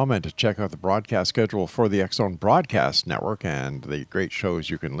 xzone@xzoneradiotv.com, and to check out the broadcast schedule for the X Zone Broadcast Network and the great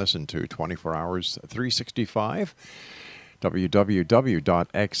shows you can listen to 24 hours, 365,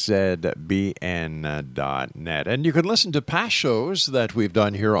 www.xzbn.net. And you can listen to past shows that we've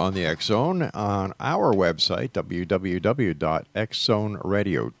done here on the X Zone on our website,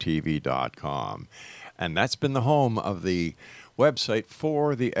 www.xzoneradiotv.com. And that's been the home of the website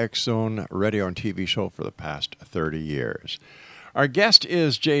for the X Zone radio and TV show for the past 30 years. Our guest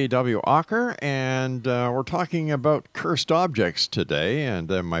is J.W. OCKER, and we're talking about cursed objects today. And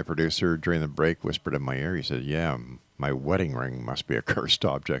my producer during the break whispered in my ear, he said, yeah, my wedding ring must be a cursed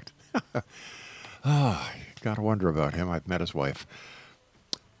object. Got to wonder about him. I've met his wife.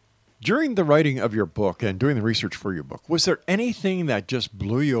 During the writing of your book and doing the research for your book, was there anything that just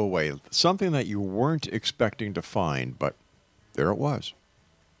blew you away? Something that you weren't expecting to find, but there it was.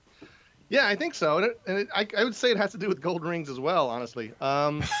 Yeah, I think so. I would say it has to do with gold rings as well, honestly.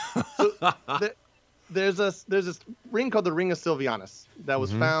 There's this ring called the Ring of Silvanus that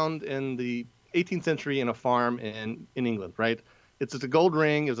was found in the 18th century in a farm in England, right? It's a gold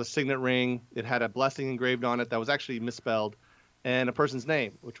ring. It was a signet ring. It had a blessing engraved on it that was actually misspelled, and a person's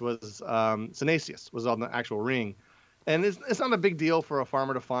name, which was Synesius, was on the actual ring. And it's not a big deal for a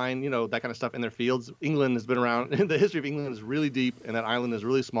farmer to find, that kind of stuff in their fields. England has been around. The history of England is really deep, and that island is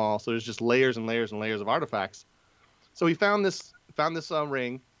really small. So there's just layers and layers and layers of artifacts. So he found this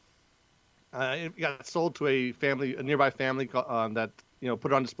ring. It got sold to a nearby family that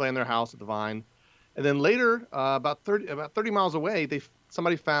put it on display in their house at the Vine. And then later, about 30 miles away,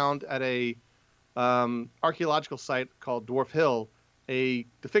 somebody found at a archaeological site called Dwarf Hill a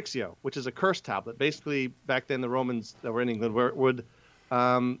defixio, which is a curse tablet. Basically, back then the Romans that were in England would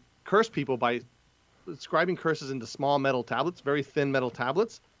curse people by inscribing curses into small metal tablets, very thin metal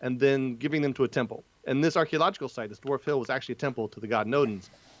tablets, and then giving them to a temple. And this archaeological site, this Dwarf Hill, was actually a temple to the god Nodens.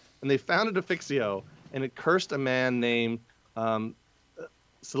 And they found a defixio, and it cursed a man named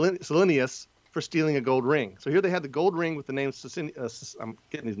Selenius for stealing a gold ring. So here they had the gold ring with the name, I'm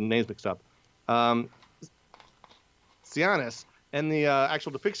getting these names mixed up, Sianus, and the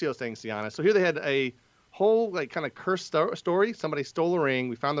actual defixio saying Sianus. So here they had a whole kind of curse story. Somebody stole a ring.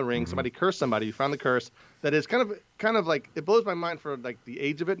 We found the ring. Somebody cursed somebody. We found the curse. That is kind of like, it blows my mind for the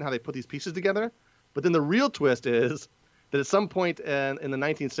age of it and how they put these pieces together. But then the real twist is that at some point in the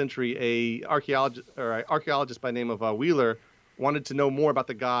 19th century, an archaeologist by the name of Wheeler wanted to know more about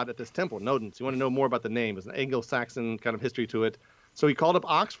the god at this temple, Nodens. He wanted to know more about the name. There's an Anglo-Saxon kind of history to it. So he called up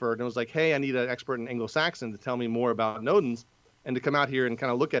Oxford and was like, hey, I need an expert in Anglo-Saxon to tell me more about Nodens and to come out here and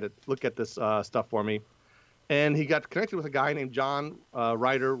kind of look at this stuff for me. And he got connected with a guy named John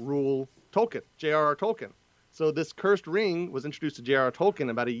Ryder Rule Tolkien, J.R.R. Tolkien. So this cursed ring was introduced to J.R.R. Tolkien.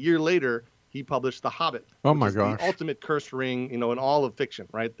 About a year later, he published The Hobbit. Oh my gosh! The ultimate cursed ring, in all of fiction,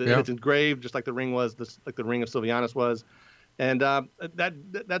 right? It's engraved just like the ring was, like the Ring of Silvanus was. And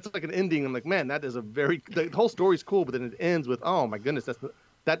that's like an ending. I'm like, man, that is the whole story's cool, but then it ends with, oh my goodness,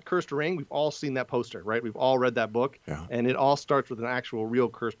 that cursed ring. We've all seen that poster, right? We've all read that book, and it all starts with an actual real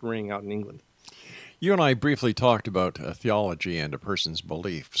cursed ring out in England. You and I briefly talked about theology and a person's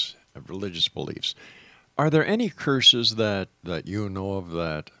beliefs, religious beliefs. Are there any curses that you know of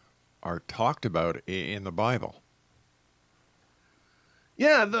that are talked about in the Bible?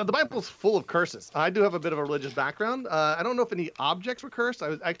 Yeah, the Bible's full of curses. I do have a bit of a religious background. I don't know if any objects were cursed. I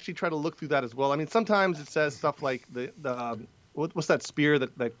was actually trying to look through that as well. I mean, sometimes it says stuff like what's that spear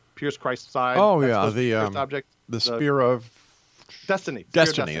that pierced Christ's side? Oh, that's yeah, the object. The spear of destiny.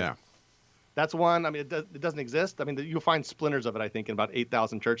 Destiny, yeah. That's one. I mean, it doesn't exist. I mean, you'll find splinters of it, I think, in about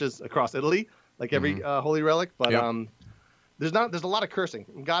 8,000 churches across Italy, like every holy relic. But there's a lot of cursing.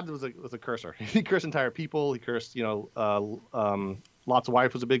 God was a cursor. He cursed entire people. He cursed, Lot's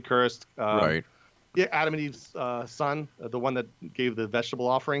wife was a big curse. Right. Yeah, Adam and Eve's son, the one that gave the vegetable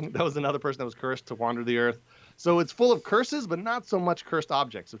offering, that was another person that was cursed to wander the earth. So it's full of curses, but not so much cursed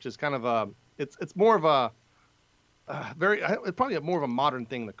objects, which is kind of it's more of a it's probably more of a modern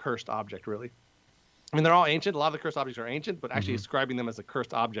thing, the cursed object, really. I mean, they're all ancient. A lot of the cursed objects are ancient, but actually describing them as a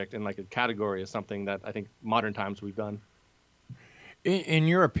cursed object in like a category is something that I think modern times we've done. In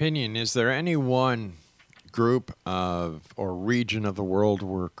your opinion, is there any one group of or region of the world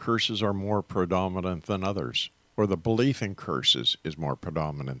where curses are more predominant than others, or the belief in curses is more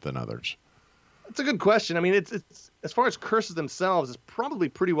predominant than others? That's a good question. I mean, it's as far as curses themselves, it's probably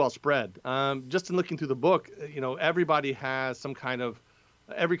pretty well spread. Just in looking through the book, everybody has some kind of,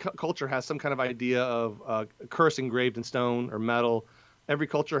 every culture has some kind of idea of a curse engraved in stone or metal. Every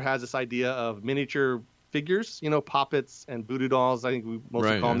culture has this idea of miniature figures, puppets and voodoo dolls, I think we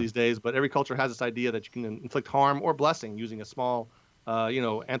mostly call them these days. But every culture has this idea that you can inflict harm or blessing using a small,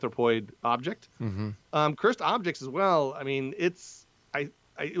 anthropoid object. Cursed objects as well. I mean, it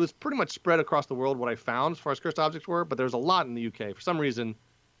was pretty much spread across the world what I found as far as cursed objects were, but there's a lot in the UK. For some reason,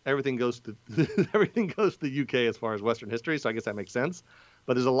 everything goes to the UK as far as Western history, so I guess that makes sense.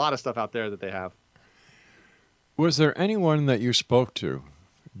 But there's a lot of stuff out there that they have. Was there anyone that you spoke to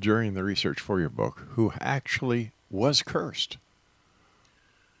during the research for your book who actually was cursed?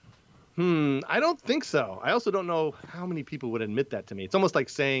 I don't think so. I also don't know how many people would admit that to me. It's almost like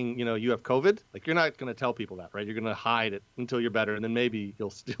saying, you have COVID. Like, you're not going to tell people that, right? You're going to hide it until you're better, and then maybe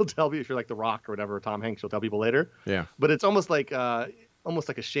you'll still tell people if you're like The Rock or whatever, or Tom Hanks, you'll tell people later. Yeah. But it's almost like a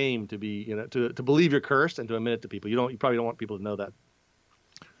shame to be, to believe you're cursed and to admit it to people. You probably don't want people to know that.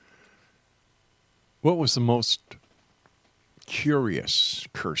 What was the most curious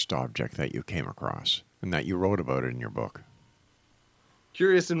cursed object that you came across and that you wrote about it in your book?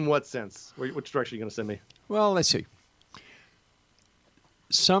 Curious in what sense? Which direction are you going to send me? Well, let's see.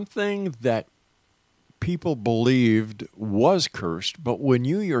 Something that people believed was cursed, but when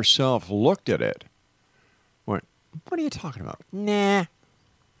you yourself looked at it, went, what are you talking about? Nah.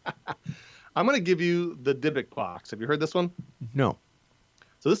 I'm going to give you the Dybbuk box. Have you heard this one? No.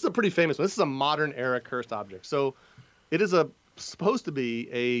 So this is a pretty famous one. This is a modern era cursed object. So it is supposed to be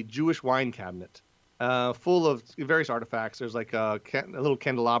a Jewish wine cabinet full of various artifacts. There's like a little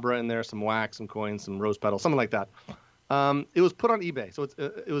candelabra in there, some wax, some coins, some rose petals, something like that. It was put on eBay. So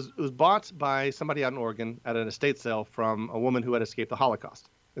it was bought by somebody out in Oregon at an estate sale from a woman who had escaped the Holocaust.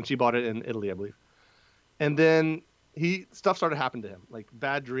 And she bought it in Italy, I believe. And then stuff started happening to him, like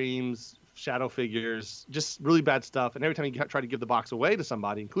bad dreams, shadow figures, just really bad stuff. And every time he tried to give the box away to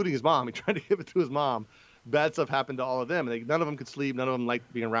somebody, including his mom, he tried to give it to his mom. Bad stuff happened to all of them. None of them could sleep. None of them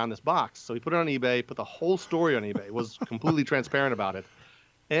liked being around this box. So he put it on eBay, put the whole story on eBay, was completely transparent about it.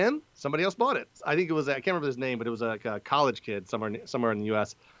 And somebody else bought it. I think it was, I can't remember his name, but it was like a college kid somewhere in the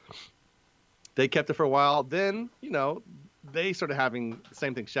U.S. They kept it for a while. Then, they started having the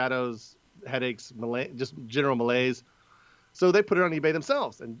same thing, shadows, headaches, just general malaise. So they put it on eBay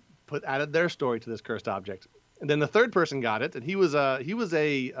themselves and added their story to this cursed object. And then the third person got it, and he was a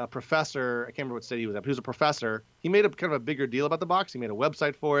professor. I can't remember what state he was at, but he was a professor. He made a kind of a bigger deal about the box. He made a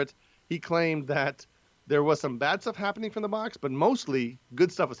website for it. He claimed that there was some bad stuff happening from the box, but mostly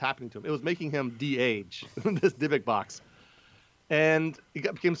good stuff was happening to him. It was making him de-age, this Dybbuk box. And it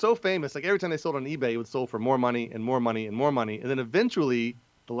became so famous, like every time they sold on eBay, it would sell for more money and more money and more money. And then eventually,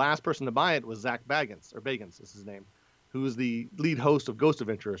 the last person to buy it was Zach Bagans, or Bagans is his name, who is the lead host of Ghost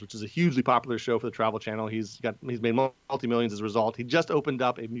Adventurers, which is a hugely popular show for the Travel Channel. He's made multi-millions as a result. He just opened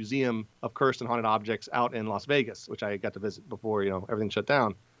up a museum of cursed and haunted objects out in Las Vegas, which I got to visit before everything shut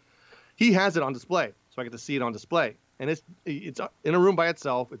down. He has it on display, so I get to see it on display. And it's in a room by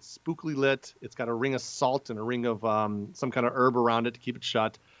itself. It's spookily lit. It's got a ring of salt and a ring of some kind of herb around it to keep it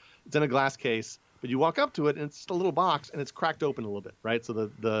shut. It's in a glass case. But you walk up to it, and it's just a little box, and it's cracked open a little bit, right? So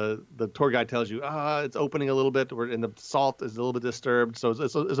the tour guide tells you, it's opening a little bit, and the salt is a little bit disturbed. So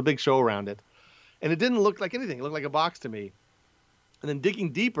it's a big show around it. And it didn't look like anything. It looked like a box to me. And then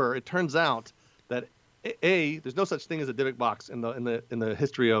digging deeper, it turns out that there's no such thing as a Dybbuk box in the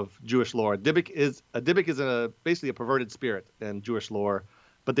history of Jewish lore. Dybbuk is basically a perverted spirit in Jewish lore.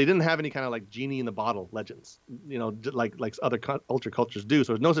 But they didn't have any kind of like genie in the bottle legends, like other ultra cultures do.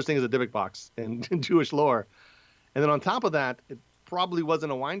 So there's no such thing as a Dybbuk box in Jewish lore. And then on top of that, it probably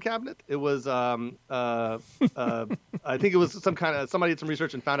wasn't a wine cabinet. It was, I think it was somebody did some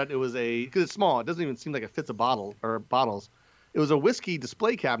research and found out it was because it's small. It doesn't even seem like it fits a bottle or bottles. It was a whiskey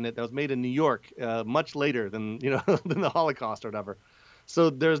display cabinet that was made in New York much later than than the Holocaust or whatever. So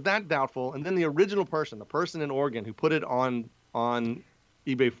there's that doubtful. And then the original person, the person in Oregon who put it on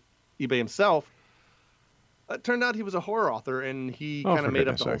eBay himself, it turned out he was a horror author, and he kind of made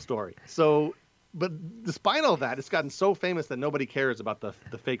up the whole story. So, but despite all that, it's gotten so famous that nobody cares about the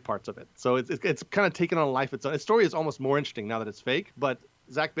fake parts of it. So it's kind of taken on a life its own. Its story is almost more interesting now that it's fake. But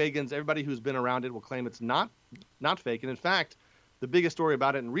Zach Bagans, everybody who's been around it will claim it's not fake. And in fact, the biggest story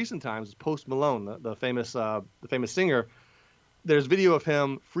about it in recent times is Post Malone, the famous singer. There's video of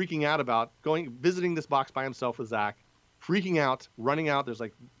him freaking out about visiting this box by himself with Zach. Freaking out, running out. There's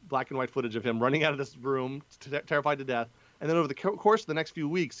like black and white footage of him running out of this room, terrified to death. And then over the course of the next few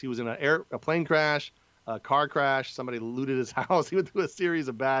weeks, he was in a plane crash, a car crash. Somebody looted his house. He went through a series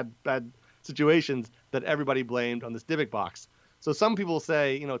of bad situations that everybody blamed on this Dybbuk box. So some people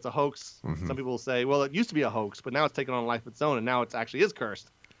say, it's a hoax. Mm-hmm. Some people say, well, it used to be a hoax, but now it's taken on a life of its own, and now it actually is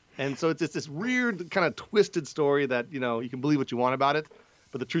cursed. And so it's this weird kind of twisted story that, you can believe what you want about it,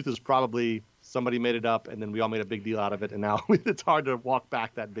 but the truth is probably somebody made it up, and then we all made a big deal out of it, and now it's hard to walk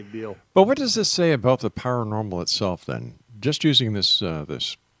back that big deal. But what does this say about the paranormal itself, then? Just using this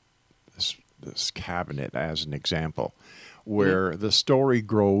cabinet as an example, where the story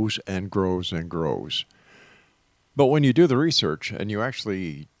grows and grows and grows. But when you do the research and you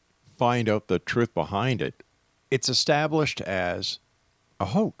actually find out the truth behind it, it's established as a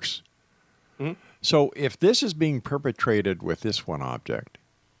hoax. Mm-hmm. So if this is being perpetrated with this one object,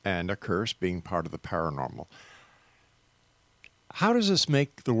 and a curse being part of the paranormal, how does this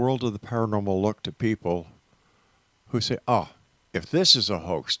make the world of the paranormal look to people who say, if this is a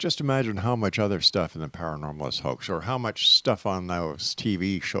hoax, just imagine how much other stuff in the paranormal is hoax, or how much stuff on those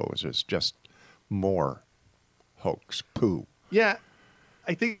TV shows is just more hoax, poo. Yeah.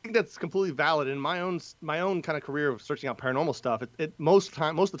 I think that's completely valid. In my own kind of career of searching out paranormal stuff, most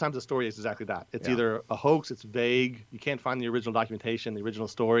of the time the story is exactly that. It's either a hoax, it's vague, you can't find the original documentation, the original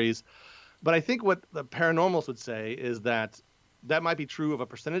stories. But I think what the paranormals would say is that might be true of a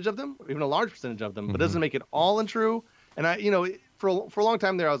percentage of them, or even a large percentage of them, but doesn't make it all untrue. And I, for a long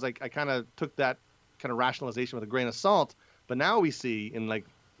time there, I was like, I kind of took that kind of rationalization with a grain of salt. But now we see in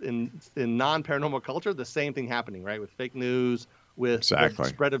non-paranormal culture the same thing happening, right? With fake news, with the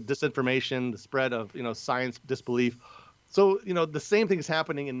spread of disinformation, the spread of science disbelief. So the same thing is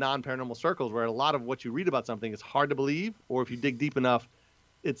happening in non-paranormal circles, where a lot of what you read about something is hard to believe, or if you dig deep enough,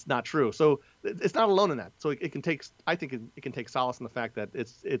 it's not true. So it's not alone in that. So it can take, I think it can take solace in the fact that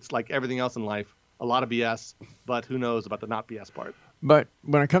it's like everything else in life, a lot of BS, but who knows about the not BS part. But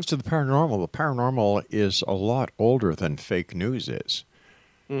when it comes to the paranormal is a lot older than fake news is.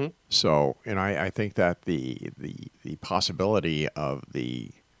 Mm-hmm. So, I think that the possibility of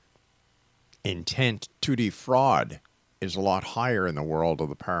the intent to defraud is a lot higher in the world of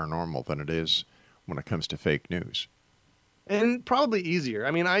the paranormal than it is when it comes to fake news. And probably easier.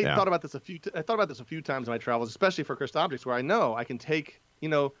 I mean, I thought about this a few times in my travels, especially for cursed objects, where I know I can take,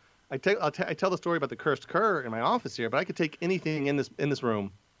 I tell the story about the cursed cur in my office here, but I could take anything in this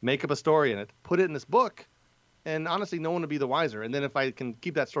room, make up a story in it, put it in this book, and honestly, no one would be the wiser. And then if I can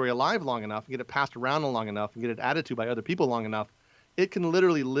keep that story alive long enough, and get it passed around long enough, and get it added to by other people long enough, it can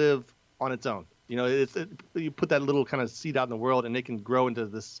literally live on its own. You put that little kind of seed out in the world, and it can grow into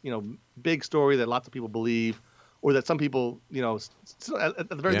this, big story that lots of people believe, or that some people, still, at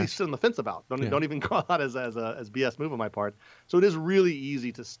the very least, sit on the fence about. Don't even call out as BS move on my part. So it is really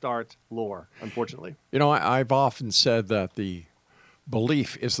easy to start lore, unfortunately. I've often said that the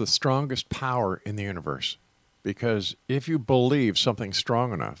belief is the strongest power in the universe, because if you believe something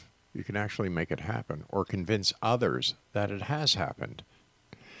strong enough, you can actually make it happen or convince others that it has happened.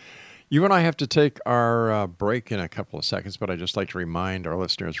 You and I have to take our break in a couple of seconds, but I'd just like to remind our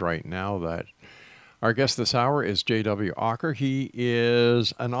listeners right now that our guest this hour is J.W. OCKER. He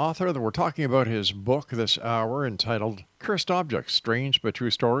is an author that we're talking about his book this hour entitled Cursed Objects, Strange but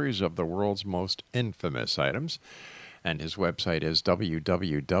True Stories of the World's Most Infamous Items. And his website is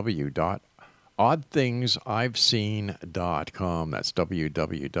www.oddthingsi'veseen.com. That's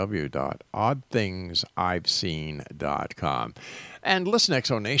www.oddthingsi'veseen.com. And listen,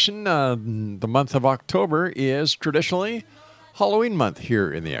 Exo Nation, the month of October is traditionally Halloween month here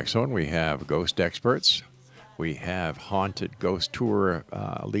in the X Zone. We have ghost experts. We have haunted ghost tour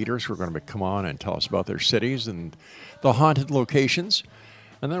leaders who are going to come on and tell us about their cities and the haunted locations.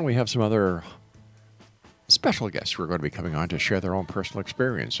 And then we have some other special guests who are going to be coming on to share their own personal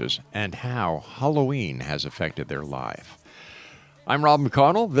experiences and how Halloween has affected their life. I'm Rob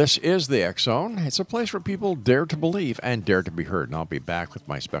McConnell. This is the X Zone. It's a place where people dare to believe and dare to be heard. And I'll be back with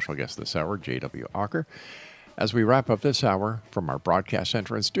my special guest this hour, J.W. OCKER, as we wrap up this hour from our broadcast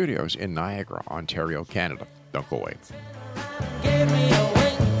center and studios in Niagara, Ontario, Canada. Don't go away. Gave me a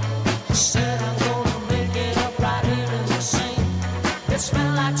wink, said I'm gonna make it up right here in the sink. It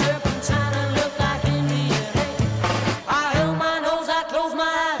smelled like turpentine and looked like Indian ink. I held my nose, I closed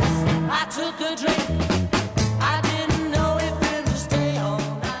my eyes, I took a drink. I didn't know if it would stay all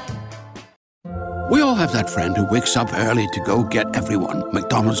night. We all have that friend who wakes up early to go get everyone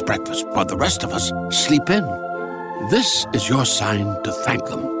McDonald's breakfast, while the rest of us sleep in. This is your sign to thank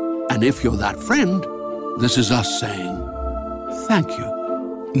them. And if you're that friend, this is us saying thank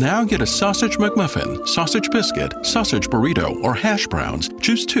you. Now get a sausage McMuffin, sausage biscuit, sausage burrito, or hash browns.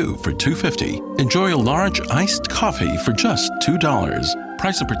 Choose 2 for $2.50. Enjoy a large iced coffee for just $2.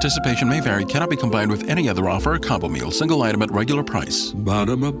 Price and participation may vary. Cannot be combined with any other offer or combo meal. Single item at regular price.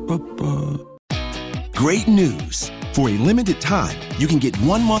 Ba-da-ba-ba-ba. Great news. For a limited time, you can get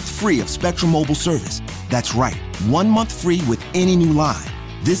 1 month free of Spectrum Mobile service. That's right, 1 month free with any new line.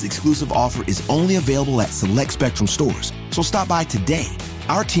 This exclusive offer is only available at select Spectrum stores, so stop by today.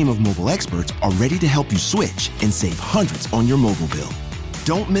 Our team of mobile experts are ready to help you switch and save hundreds on your mobile bill.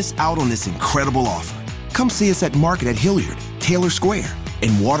 Don't miss out on this incredible offer. Come see us at Market at Hilliard, Taylor Square,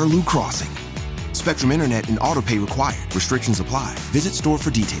 and Waterloo Crossing. Spectrum Internet and autopay required. Restrictions apply. Visit store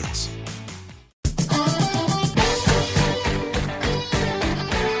for details.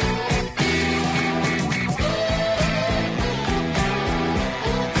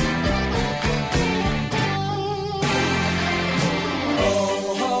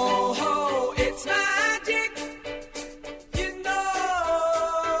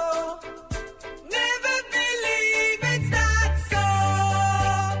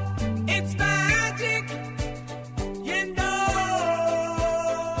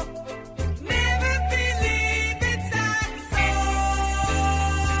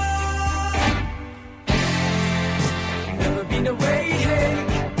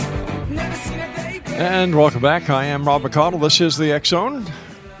 And welcome back. I am Rob McConnell. This is the X Zone.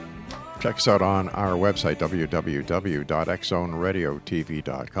 Check us out on our website,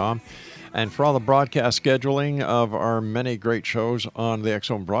 www.xzoneradiotv.com. And for all the broadcast scheduling of our many great shows on the X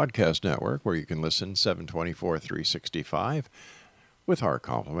Zone Broadcast Network, where you can listen 7/24, 365, with our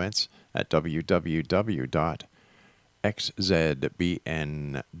compliments at www.xzbn.net.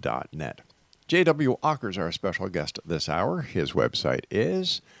 J.W. OCKER is our special guest this hour. His website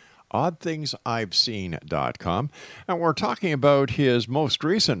is oddthingsi'veseen.com. And we're talking about his most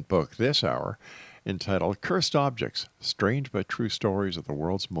recent book this hour, entitled Cursed Objects, Strange but True Stories of the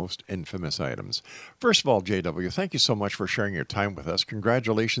World's Most Infamous Items. First of all, J.W., thank you so much for sharing your time with us.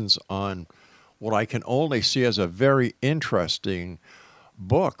 Congratulations on what I can only see as a very interesting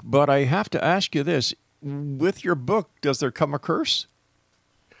book. But I have to ask you this. With your book, does there come a curse?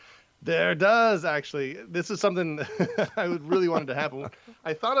 There does, actually. This is something I would really wanted to happen.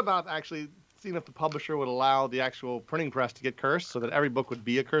 I thought about actually seeing if the publisher would allow the actual printing press to get cursed so that every book would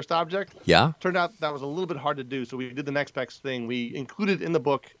be a cursed object. Yeah. Turned out that was a little bit hard to do, so we did the next best thing. We included in the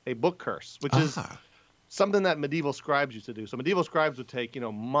book a book curse, which is something that medieval scribes used to do. So medieval scribes would take,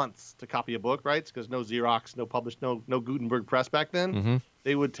 months to copy a book, right? Because no Xerox, no published, no Gutenberg press back then. Mm-hmm.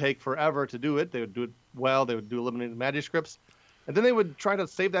 They would take forever to do it. They would do it well. They would do eliminated manuscripts. And then they would try to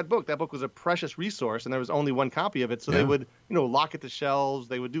save that book. That book was a precious resource, and there was only one copy of it. So they would, lock it to shelves.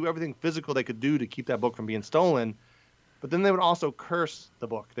 They would do everything physical they could do to keep that book from being stolen. But then they would also curse the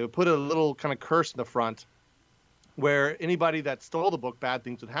book. They would put a little kind of curse in the front where anybody that stole the book, bad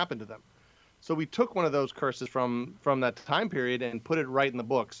things would happen to them. So we took one of those curses from that time period and put it right in the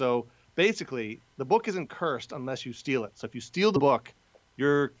book. So basically, the book isn't cursed unless you steal it. So if you steal the book,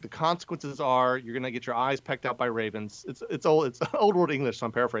 the consequences are you're going to get your eyes pecked out by ravens. It's old world English, so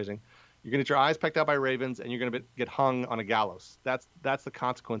I'm paraphrasing. You're going to get your eyes pecked out by ravens, and you're going to get hung on a gallows. That's the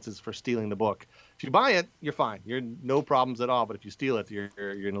consequences for stealing the book. If you buy it, you're fine. You're no problems at all. But if you steal it, you're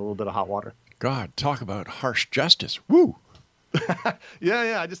in a little bit of hot water. God, talk about harsh justice. Woo!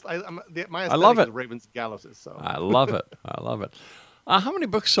 Yeah. My aesthetic love it. is ravens and gallowses. So I love it. How many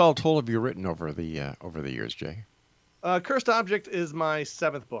books all told have you written over the years, Jay? Cursed Object is my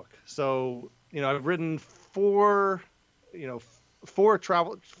 7th book. So, I've written four nonfiction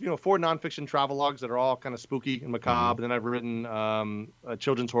travelogues that are all kind of spooky and macabre. Mm-hmm. And then I've written a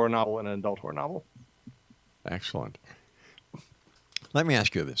children's horror novel and an adult horror novel. Excellent. Let me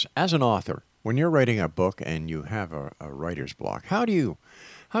ask you this. As an author, when you're writing a book and you have a writer's block, how do you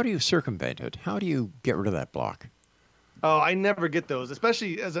circumvent it? How do you get rid of that block? Oh, I never get those,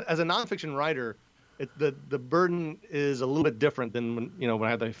 especially as a nonfiction writer. The burden is a little bit different than when I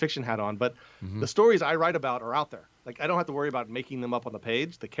had the fiction hat on, but the stories I write about are out there. Like I don't have to worry about making them up on the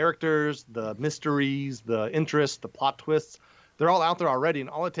page. The characters, the mysteries, the interests, the plot twists, they're all out there already,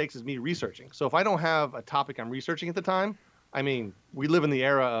 and all it takes is me researching. So if I don't have a topic I'm researching at the time, I mean, we live in the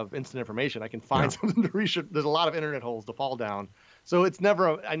era of instant information. I can find something to research. There's a lot of internet holes to fall down. So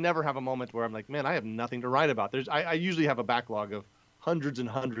I never have a moment where I'm like, man, I have nothing to write about. I usually have a backlog of hundreds and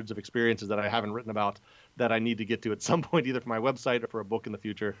hundreds of experiences that I haven't written about that I need to get to at some point, either for my website or for a book in the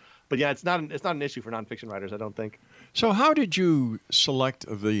future. But yeah, it's not an issue for nonfiction writers, I don't think. So how did you select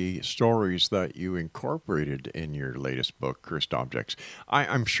the stories that you incorporated in your latest book, Cursed Objects?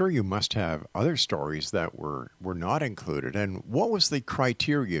 I'm sure you must have other stories that were not included. And what was the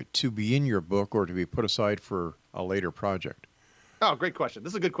criteria to be in your book or to be put aside for a later project? Oh, great question.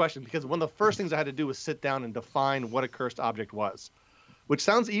 This is a good question because one of the first things I had to do was sit down and define what a cursed object was. Which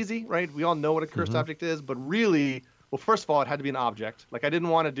sounds easy, right? We all know what a cursed object is, but really, well, first of all, it had to be an object. Like I didn't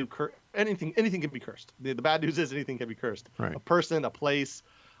want to do anything. Anything can be cursed. The bad news is anything can be cursed. Right. A person, a place.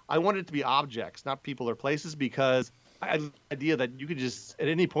 I wanted it to be objects, not people or places, because I had the idea that you could just at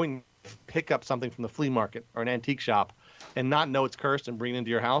any point pick up something from the flea market or an antique shop and not know it's cursed and bring it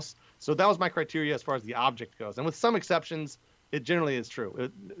into your house. So that was my criteria as far as the object goes. And with some exceptions, it generally is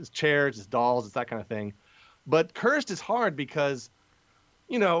true. It's chairs, it's dolls, it's that kind of thing. But cursed is hard because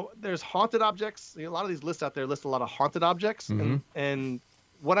there's haunted objects. A lot of these lists out there list a lot of haunted objects. Mm-hmm. And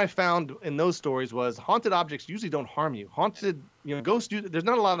what I found in those stories was haunted objects usually don't harm you. Haunted, ghosts, there's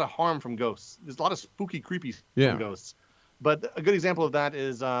not a lot of harm from ghosts. There's a lot of spooky, creepy from ghosts. But a good example of that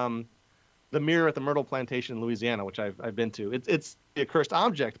is the mirror at the Myrtle Plantation in Louisiana, which I've been to. It's a cursed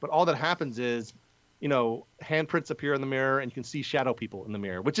object, but all that happens is, handprints appear in the mirror and you can see shadow people in the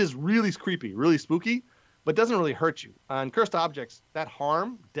mirror, which is really creepy, really spooky. But doesn't really hurt you. On cursed objects, that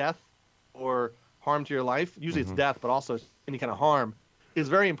harm, death, or harm to your life, usually it's death, but also any kind of harm, is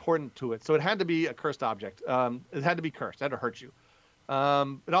very important to it. So it had to be a cursed object. It had to be cursed. It had to hurt you.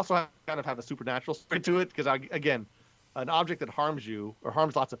 It also had to kind of have a supernatural story to it because, again, an object that harms you or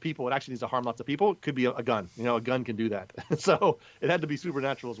harms lots of people, it actually needs to harm lots of people. It could be a gun. You know, a gun can do that. So it had to be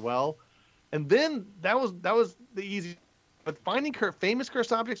supernatural as well. And then that was the easy. But finding famous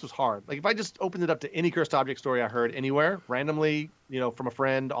cursed objects was hard. Like if I just opened it up to any cursed object story I heard anywhere, randomly, you know, from a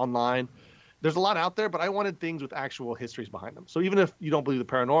friend online, there's a lot out there, but I wanted things with actual histories behind them. So even if you don't believe the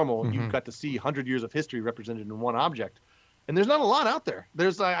paranormal, you've got to see 100 years of history represented in one object. And there's not a lot out there.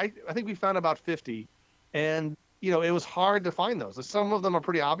 There's I think we found about 50, and you know it was hard to find those. Some of them are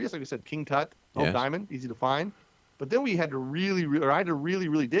pretty obvious, like we said, King Tut, Diamond, easy to find. But then we had to I had to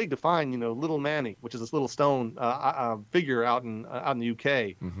really dig to find, you know, Little Manny, which is this little stone figure out in the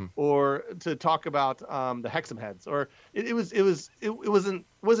UK, or to talk about the Hexam heads. Or it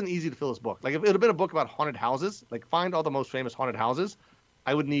wasn't easy to fill this book. Like if it had been a book about haunted houses, like find all the most famous haunted houses,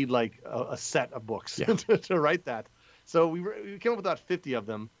 I would need like a set of books to write that. So we came up with about 50 of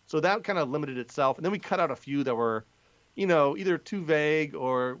them. So that kind of limited itself, and then we cut out a few that were, you know, either too vague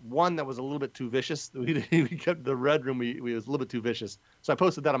or one that was a little bit too vicious. We kept the Red Room. We was a little bit too vicious. So I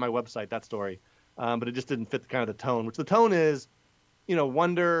posted that on my website, that story. But it just didn't fit kind of the tone, which the tone is, you know,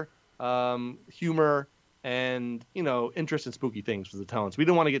 wonder, humor, and, you know, interest in spooky things was the tone. So we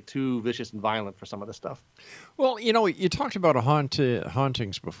didn't want to get too vicious and violent for some of this stuff. Well, you know, you talked about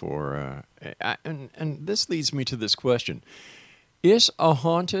hauntings before. And this leads me to this question. Is a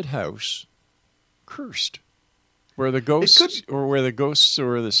haunted house cursed? Where the ghosts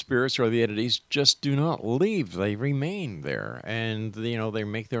or the spirits or the entities just do not leave. They remain there. And, you know, they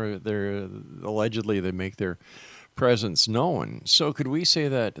make allegedly they make their presence known. So could we say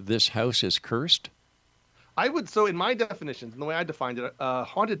that this house is cursed? So in my definitions, and the way I defined it, a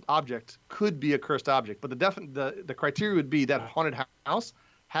haunted object could be a cursed object. But the criteria would be that haunted house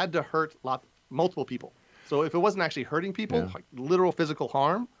had to hurt multiple people. So if it wasn't actually hurting people, like literal physical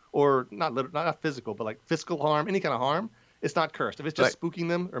harm, or not physical, but like physical harm, any kind of harm, it's not cursed. If it's just spooking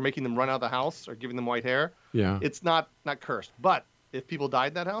them or making them run out of the house or giving them white hair, it's not cursed. But if people died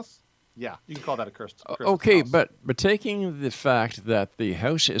in that house, you can call that a cursed okay, house. but taking the fact that the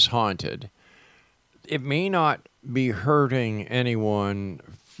house is haunted, it may not be hurting anyone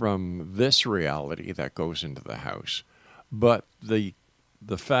from this reality that goes into the house, but the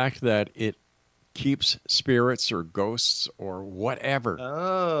fact that it keeps spirits or ghosts or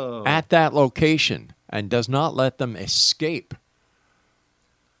whatever at that location and does not let them escape.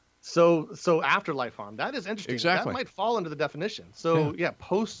 So afterlife harm, that is interesting. Exactly. That might fall into the definition. So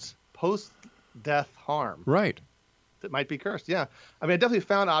post death harm. Right. That might be cursed. Yeah. I mean, I definitely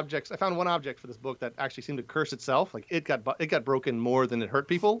found objects. I found one object for this book that actually seemed to curse itself. Like it got broken more than it hurt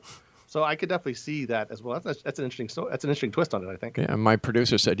people. So I could definitely see that as well. That's an interesting twist on it, I think. Yeah, my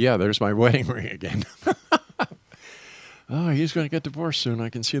producer said, there's my wedding ring again. Oh, he's going to get divorced soon. I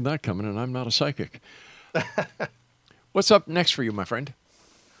can see that coming, and I'm not a psychic. What's up next for you, my friend?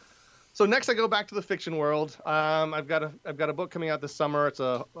 So next I go back to the fiction world. I've got a book coming out this summer. It's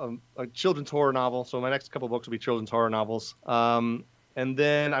a children's horror novel. So my next couple of books will be children's horror novels. And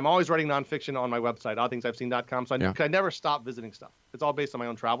then I'm always writing nonfiction on my website, oddthingsiveseen.com. So I never stop visiting stuff. It's all based on my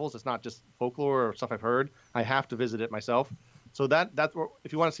own travels. It's not just folklore or stuff I've heard. I have to visit it myself. So that's where,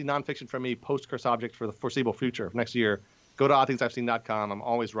 if you want to see nonfiction from me, post-curse objects for the foreseeable future of next year, go to oddthingsiveseen.com. I'm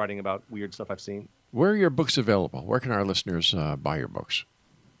always writing about weird stuff I've seen. Where are your books available? Where can our listeners buy your books?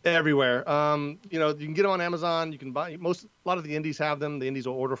 Everywhere. You can get them on Amazon. You can buy a lot of the indies have them. The indies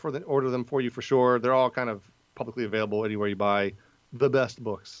will order them for you for sure. They're all kind of publicly available anywhere you buy the best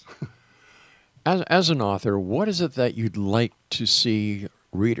books. As an author, what is it that you'd like to see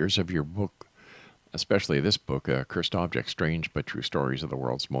readers of your book, especially this book, Cursed Objects, Strange but True Stories of the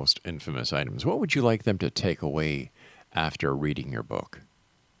World's Most Infamous Items, what would you like them to take away after reading your book?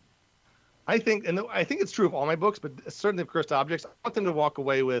 I think it's true of all my books, but certainly of Cursed Objects, I want them to walk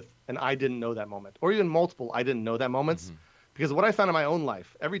away with an I didn't know that moment, or even multiple I didn't know that moments. Because what I found in my own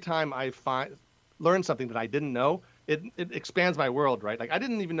life, every time I learn something that I didn't know, it expands my world, right? Like I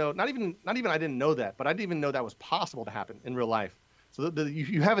didn't even know, not even I didn't know that, but I didn't even know that was possible to happen in real life. So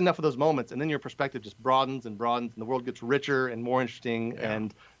you have enough of those moments, and then your perspective just broadens and broadens, and the world gets richer and more interesting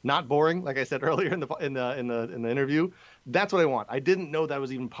and not boring, like I said earlier in the interview. That's what I want. I didn't know that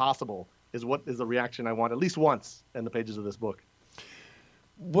was even possible. Is the reaction I want at least once in the pages of this book.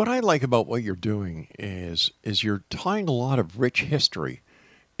 What I like about what you're doing is you're tying a lot of rich history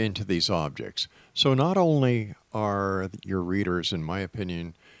into these objects. So not only are your readers, in my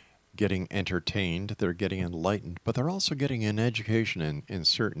opinion, getting entertained, they're getting enlightened, but they're also getting an education in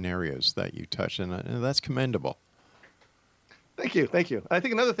certain areas that you touch, and that's commendable. Thank you. I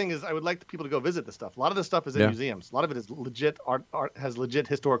think another thing is I would like people to go visit this stuff. A lot of this stuff is in museums. A lot of it is legit art has legit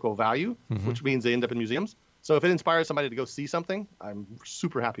historical value, which means they end up in museums. So if it inspires somebody to go see something, I'm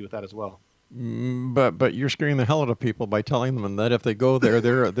super happy with that as well. But you're scaring the hell out of people by telling them that if they go there,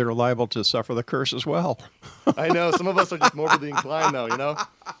 they're liable to suffer the curse as well. I know. Some of us are just morbidly inclined, though, you know?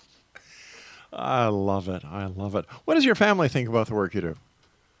 I love it. I love it. What does your family think about the work you do?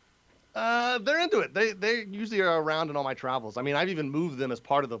 They're into it. They usually are around in all my travels. I mean, I've even moved them as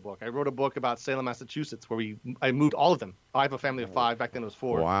part of the book. I wrote a book about Salem, Massachusetts, where I moved all of them. I have a family of 5. Back then it was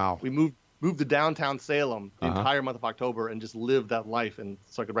 4. Wow. We moved to downtown Salem the entire month of October and just lived that life, and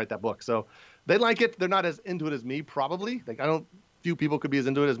so I could write that book. So they like it. They're not as into it as me, probably. Like, few people could be as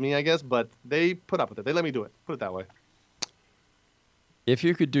into it as me, I guess, but they put up with it. They let me do it. Put it that way. If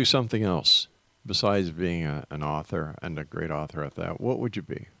you could do something else besides being an author, and a great author at that, what would you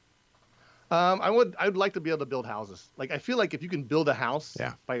be? I would like to be able to build houses. Like, I feel like if you can build a house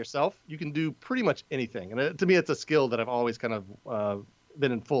by yourself, you can do pretty much anything. And to me, it's a skill that I've always kind of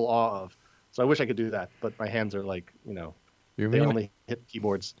been in full awe of. So I wish I could do that, but my hands are like, they only hit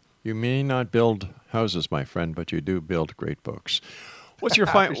keyboards. You may not build houses, my friend, but you do build great books. What's your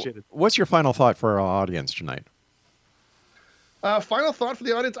final thought for our audience tonight? Final thought for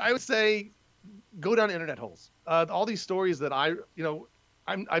the audience, I would say go down internet holes. All these stories that I'm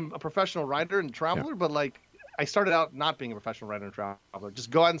a professional writer and traveler, but like I started out not being a professional writer and traveler.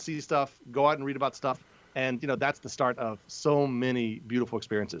 Just go out and see stuff, go out and read about stuff. And, that's the start of so many beautiful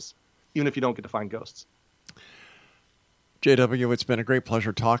experiences, even if you don't get to find ghosts. JW, it's been a great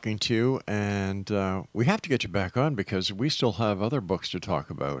pleasure talking to you, and we have to get you back on because we still have other books to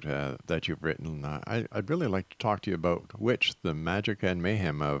talk about that you've written. I'd really like to talk to you about Witch, the Magic and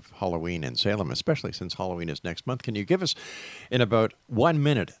Mayhem of Halloween in Salem, especially since Halloween is next month. Can you give us, in about 1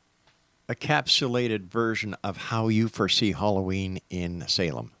 minute, a encapsulated version of how you foresee Halloween in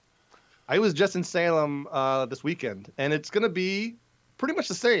Salem? I was just in Salem this weekend, and it's going to be pretty much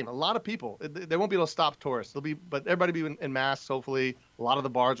the same. A lot of people. They won't be able to stop tourists. But everybody will be in masks, hopefully. A lot of the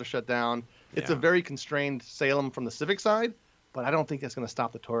bars are shut down. It's a very constrained Salem from the civic side, but I don't think that's going to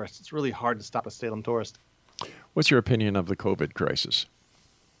stop the tourists. It's really hard to stop a Salem tourist. What's your opinion of the COVID crisis?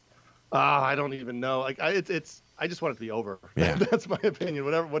 I don't even know. Like, I just want it to be over. Yeah. That's my opinion.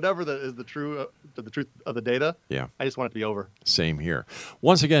 Whatever is the truth of the data. Yeah. I just want it to be over. Same here.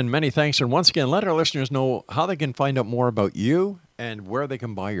 Once again, many thanks, and once again, let our listeners know how they can find out more about you and where they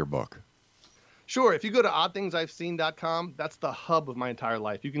can buy your book. Sure. If you go to oddthingsi'veseen.com, that's the hub of my entire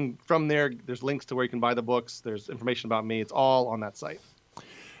life. You can, from there's links to where you can buy the books. There's information about me. It's all on that site.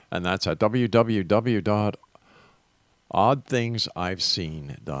 And that's at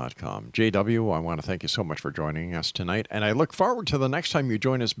www.oddthingsi'veseen.com. JW, I want to thank you so much for joining us tonight, and I look forward to the next time you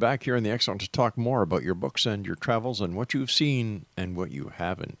join us back here in the X Zone to talk more about your books and your travels and what you've seen and what you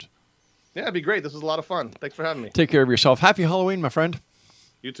haven't. Yeah, it'd be great. This was a lot of fun. Thanks for having me. Take care of yourself. Happy Halloween, my friend.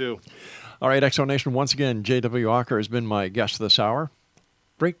 You too. All right, X Zone Nation, once again, JW OCKER has been my guest this hour.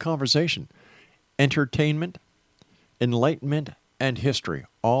 Great conversation. Entertainment, enlightenment, and history,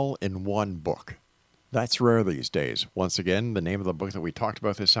 all in one book. That's rare these days. Once again, the name of the book that we talked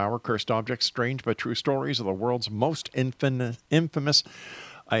about this hour, Cursed Objects, Strange but True Stories of the World's Most Infamous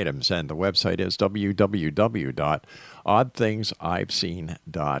Items. And the website is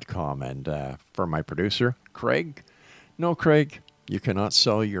www.oddthingsi'veseen.com. And for my producer, Craig, no, Craig, you cannot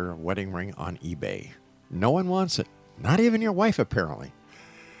sell your wedding ring on eBay. No one wants it. Not even your wife, apparently.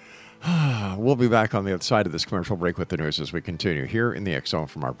 We'll be back on the other side of this commercial break with the news as we continue here in the X Zone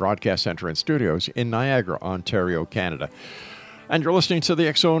from our broadcast center and studios in Niagara, Ontario, Canada. And you're listening to the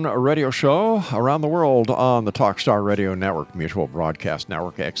X Zone radio show around the world on the Talkstar Radio Network, Mutual Broadcast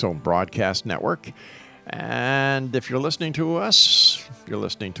Network, X Zone Broadcast Network. And if you're listening to us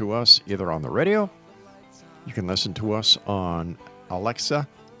either on the radio, you can listen to us on Alexa,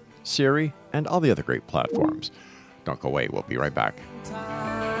 Siri, and all the other great platforms. Don't go away. We'll be right back.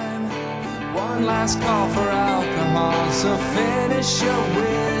 One last call for alcohol, so finish your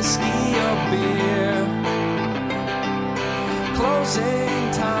whiskey or beer.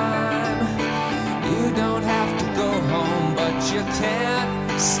 Closing time, you don't have to go home, but you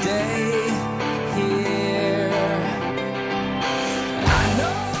can't stay here.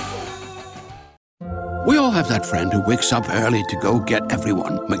 I know. We all have that friend who wakes up early to go get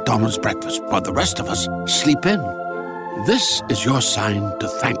everyone McDonald's breakfast, while the rest of us sleep in. This is your sign to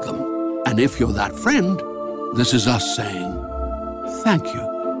thank them. And if you're that friend, this is us saying thank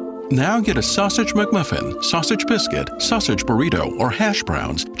you. Now get a sausage McMuffin, sausage biscuit, sausage burrito, or hash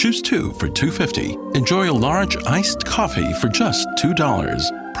browns. Choose 2 for $2.50. Enjoy a large iced coffee for just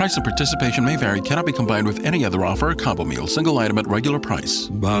 $2. Price and participation may vary. Cannot be combined with any other offer or combo meal. Single item at regular price.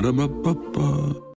 Ba-da-ba-ba-ba.